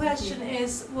 Yeah, my question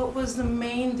is, what was the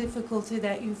main difficulty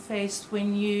that you faced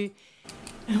when you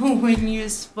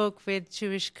spoke with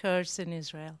Jewish Kurds in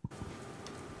Israel?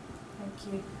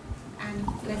 Thank you. And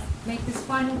let's make this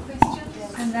final question,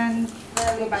 and then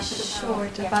go back to the panel.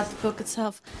 Short about the book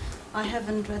itself. I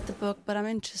haven't read the book, but I'm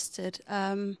interested.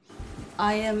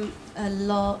 I am a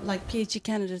PhD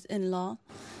candidate in law,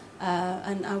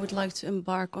 and I would like to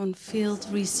embark on field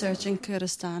research in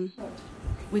Kurdistan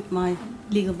with my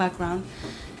legal background.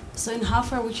 So in how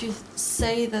far would you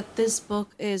say that this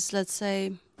book is, let's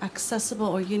say, accessible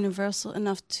or universal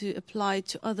enough to apply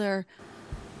to other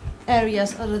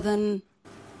areas other than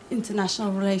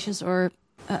international relations or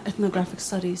ethnographic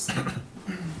studies.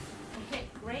 Okay,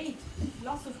 great.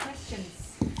 Lots of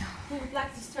questions. Who would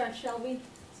like to start? Shall we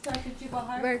start with you,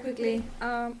 Bahar? Very quickly.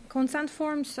 Consent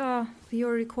forms,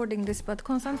 you're recording this, but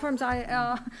consent forms,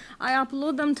 I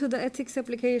upload them to the ethics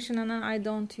application and I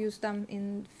don't use them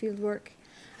in fieldwork.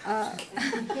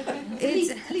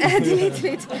 Delete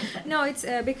it. No, it's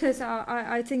because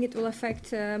I think it will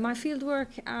affect my fieldwork,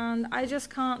 and I just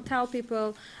can't tell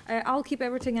people I'll keep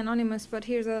everything anonymous, but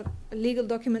here's a legal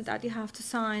document that you have to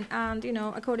sign, and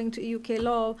according to UK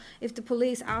law, if the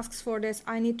police asks for this,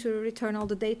 I need to return all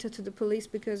the data to the police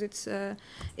because it's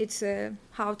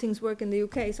how things work in the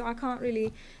UK. So I can't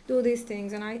really do these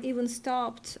things, and I even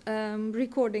stopped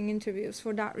recording interviews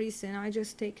for that reason. I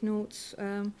just take notes.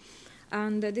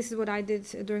 And this is what I did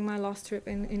during my last trip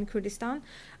in Kurdistan.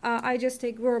 I just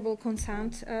take verbal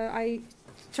consent. I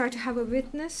try to have a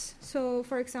witness. So,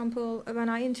 for example, when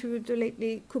I interviewed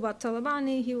lately Kubat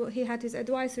Talabani, he had his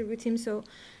advisor with him. So,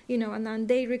 and then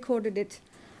they recorded it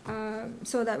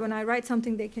so that when I write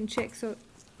something, they can check. So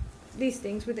these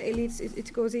things with the elites,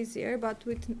 it goes easier. But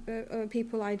with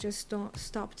people, I just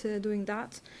stopped doing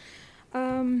that.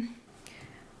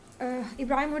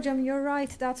 Ibrahim Hocam, you're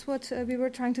right. That's what we were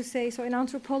trying to say. So in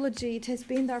anthropology, it has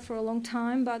been there for a long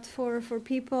time. But for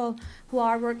people who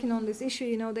are working on this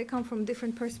issue, they come from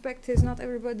different perspectives. Not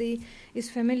everybody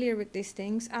is familiar with these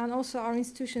things. And also our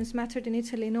institutions mattered in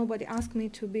Italy. Nobody asked me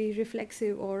to be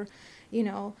reflexive or,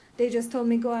 they just told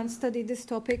me go and study this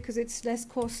topic because it's less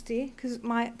costly. Because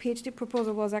my PhD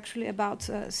proposal was actually about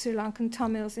Sri Lankan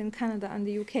Tamils in Canada and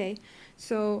the UK.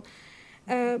 So,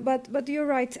 but you're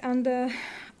right. And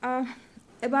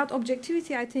about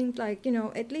objectivity, I think,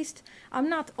 at least I'm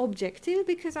not objective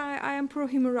because I am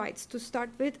pro-human rights to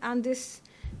start with, and this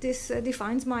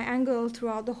defines my angle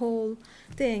throughout the whole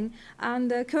thing.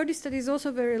 And Kurdish study is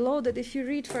also very loaded. If you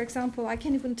read, for example, I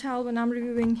can even tell when I'm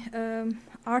reviewing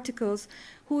articles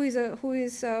who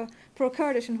is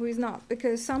pro-Kurdish and who is not,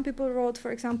 because some people wrote,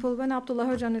 for example, when Abdullah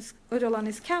Öcalan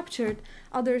is captured,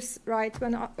 others write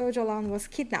when Öcalan was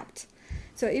kidnapped.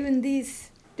 So even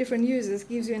these different users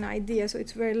gives you an idea, so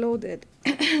it's very loaded.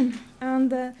 And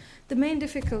the main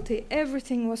difficulty,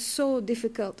 everything was so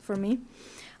difficult for me.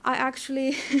 I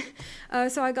actually,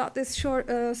 so I got this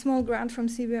small grant from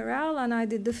CBRL, and I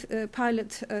did the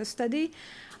pilot study.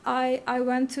 I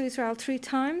went to Israel 3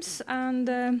 times, and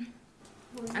were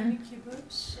you in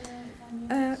kibbutz?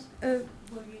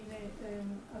 Were you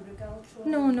in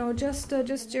agricultural? No, just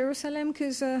Jerusalem,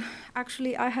 because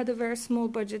actually I had a very small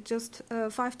budget, just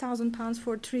 £5,000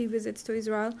 for 3 visits to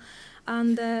Israel,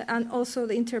 and also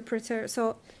the interpreter.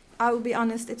 So I will be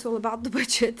honest, it's all about the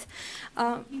budget.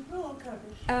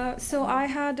 So I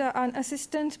had an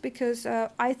assistant because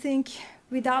I think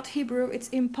without Hebrew it's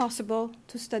impossible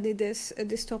to study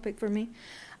this topic for me.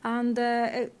 And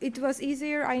it was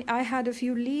easier. I had a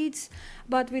few leads,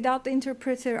 but without the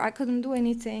interpreter, I couldn't do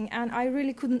anything. And I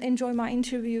really couldn't enjoy my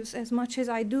interviews as much as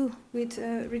I do with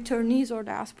returnees or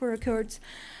diaspora Kurds,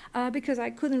 because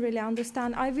I couldn't really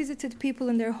understand. I visited people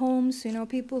in their homes,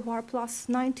 people who are plus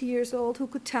 90 years old, who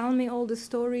could tell me all the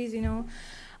stories,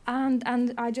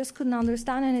 and I just couldn't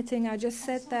understand anything. I just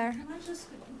sat there. Can I just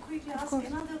quickly ask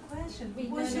another question?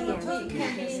 Was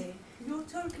your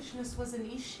Turkishness was an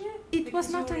issue? It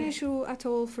was not an issue at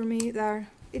all for me there.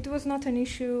 It was not an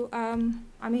issue.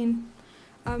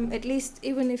 At least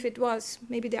even if it was,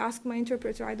 maybe they asked my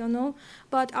interpreter, I don't know.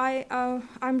 But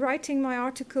I'm writing my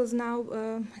articles now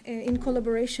in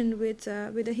collaboration with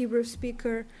a Hebrew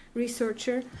speaker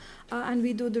researcher, and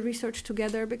we do the research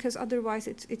together because otherwise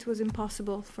it was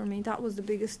impossible for me. That was the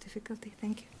biggest difficulty.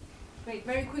 Thank you. Great,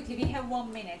 very quickly, we have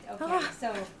 1 minute. Okay,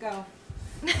 so go.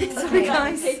 Sorry,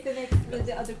 guys. Take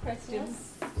the other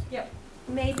questions. Yep.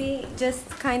 Maybe just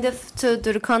kind of to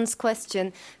Durkan's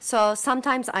question. So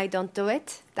sometimes I don't do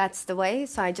it. That's the way.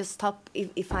 So I just stop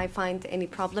if I find any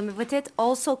problem with it.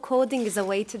 Also, coding is a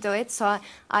way to do it. So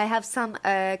I have some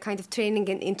kind of training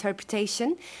in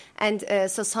interpretation. And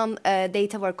so some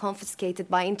data were confiscated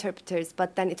by interpreters,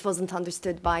 but then it wasn't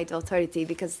understood by the authority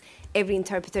because every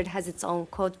interpreter has its own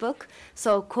code book.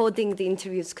 So coding the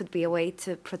interviews could be a way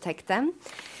to protect them.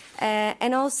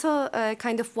 And also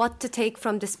kind of what to take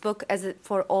from this book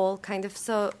for all kind of.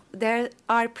 So there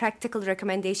are practical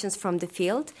recommendations from the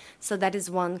field. So that is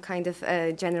one kind of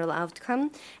general outcome.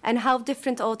 And how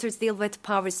different authors deal with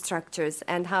power structures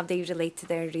and how they relate to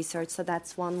their research. So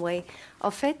that's one way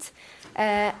of it.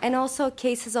 And also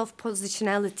cases of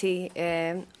positionality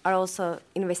are also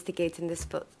investigated in this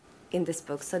book. in this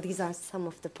book. So these are some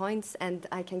of the points, and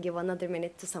I can give another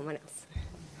minute to someone else.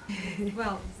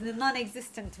 Well, the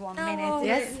non-existent 1 Oh, minute.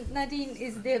 yes. Nadine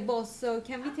is the boss, so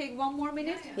can we take 1 more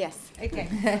minute? Yes. Okay.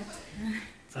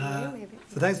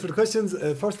 So thanks for the questions.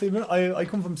 Firstly, I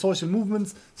come from social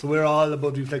movements, so we're all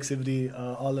about reflexivity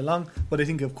all along. But I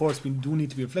think, of course, we do need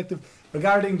to be reflective.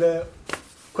 Regarding the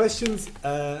questions,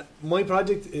 my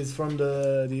project is from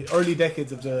the early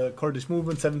decades of the Kurdish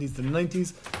movement, 70s to the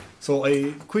 90s. So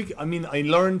I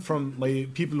learned from my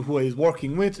people who I was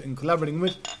working with and collaborating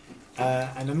with,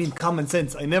 and I mean common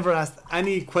sense. I never asked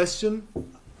any question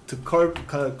to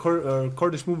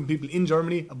Kurdish movement people in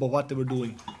Germany about what they were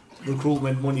doing.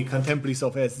 Recruitment, money, contemporary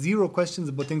stuff. I asked 0 questions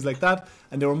about things like that,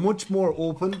 and they were much more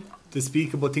open to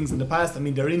speak about things in the past. I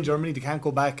mean, they're in Germany, they can't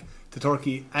go back to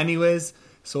Turkey anyways,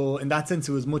 so in that sense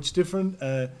it was much different.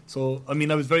 I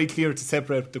was very clear to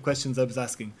separate the questions I was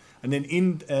asking, and then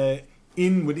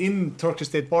within Turkish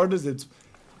state borders, it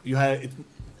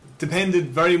depended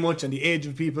very much on the age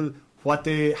of people, what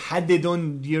they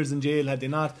done years in jail, had they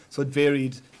not, so it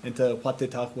varied into what they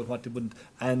talk about, what they wouldn't,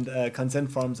 and consent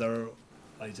forms are,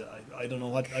 I don't know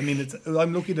what, I mean,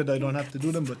 I'm lucky that I don't have to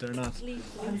do them, but they're not.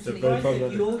 They're very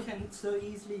problematic. You all can so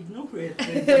easily ignore it.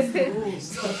 There's the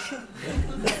rules.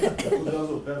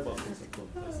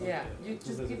 Yeah, you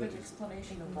just give an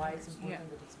explanation of why it's important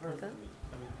that it's verbal.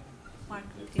 Mark,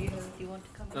 do you want to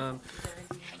come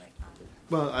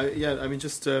in?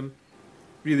 Just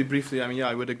really briefly,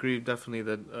 I would agree definitely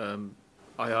that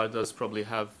IR does probably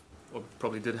have, or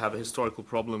probably did have, a historical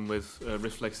problem with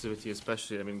reflexivity,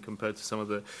 especially, compared to some of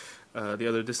the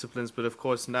other disciplines. But of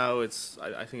course now I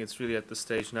think it's really at the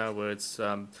stage now where it's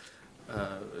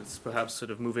perhaps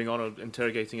sort of moving on, or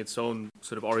interrogating its own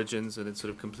sort of origins and its sort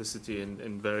of complicity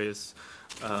in various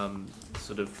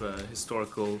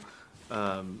historical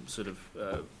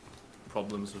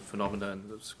problems of phenomena and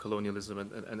colonialism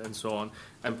and so on.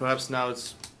 And perhaps now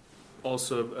it's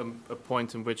also a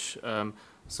point in which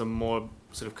some more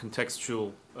sort of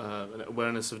contextual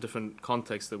awareness of different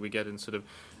contexts that we get in sort of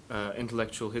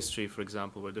intellectual history, for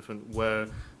example, where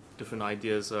different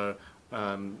ideas are,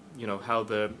 how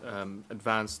they're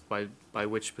advanced by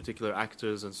which particular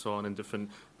actors and so on in different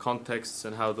contexts,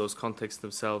 and how those contexts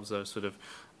themselves are sort of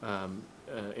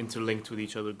interlinked with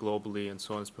each other globally and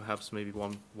so on, is perhaps maybe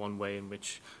one way in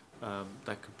which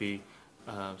that could be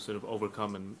sort of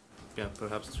overcome, and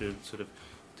perhaps through sort of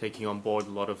taking on board a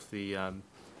lot of the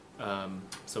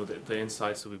some of the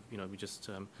insights that we just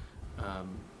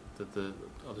that the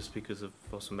other speakers have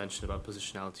also mentioned about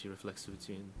positionality,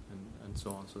 reflexivity, and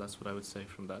so on. So that's what I would say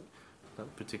from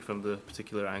from the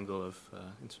particular angle of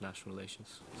international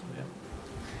relations. So, yeah.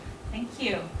 Thank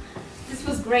you. This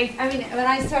was great. When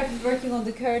I started working on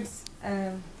the Kurds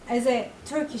as a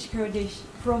Turkish Kurdish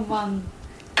from one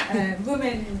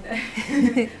woman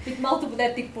with multiple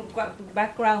ethnic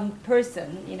background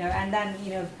person, and then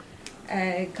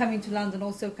coming to London,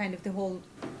 also kind of the whole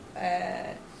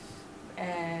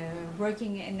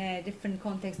working in a different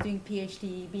context, doing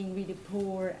PhD, being really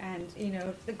poor, and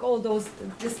all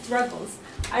the struggles.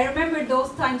 I remember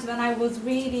those times when I was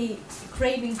really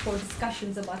craving for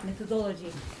discussions about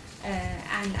methodology,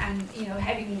 and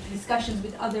having discussions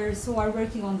with others who are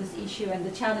working on this issue and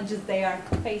the challenges they are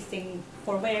facing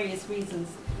for various reasons.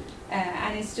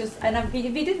 And it's just,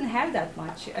 we didn't have that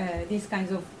much these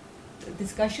kinds of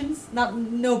discussions.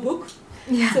 No book.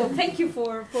 Yeah. So thank you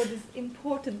for this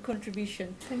important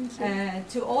contribution. Thank you.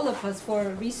 To all of us,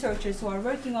 for researchers who are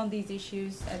working on these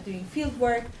issues, doing field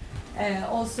work,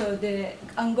 also the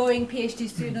ongoing PhD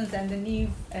students and the new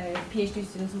PhD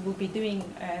students who will be doing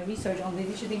research on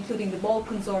these issues, including the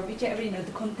Balkans or whichever,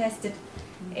 the contested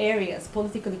areas,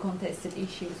 politically contested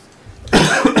issues.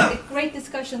 A great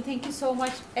discussion. Thank you so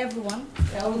much, everyone,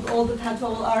 all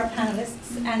our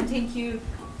panelists, and thank you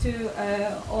to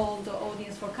all the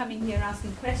audience for coming here and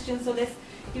asking questions. So let's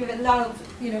give a lot of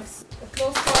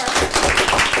applause for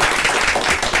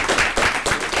our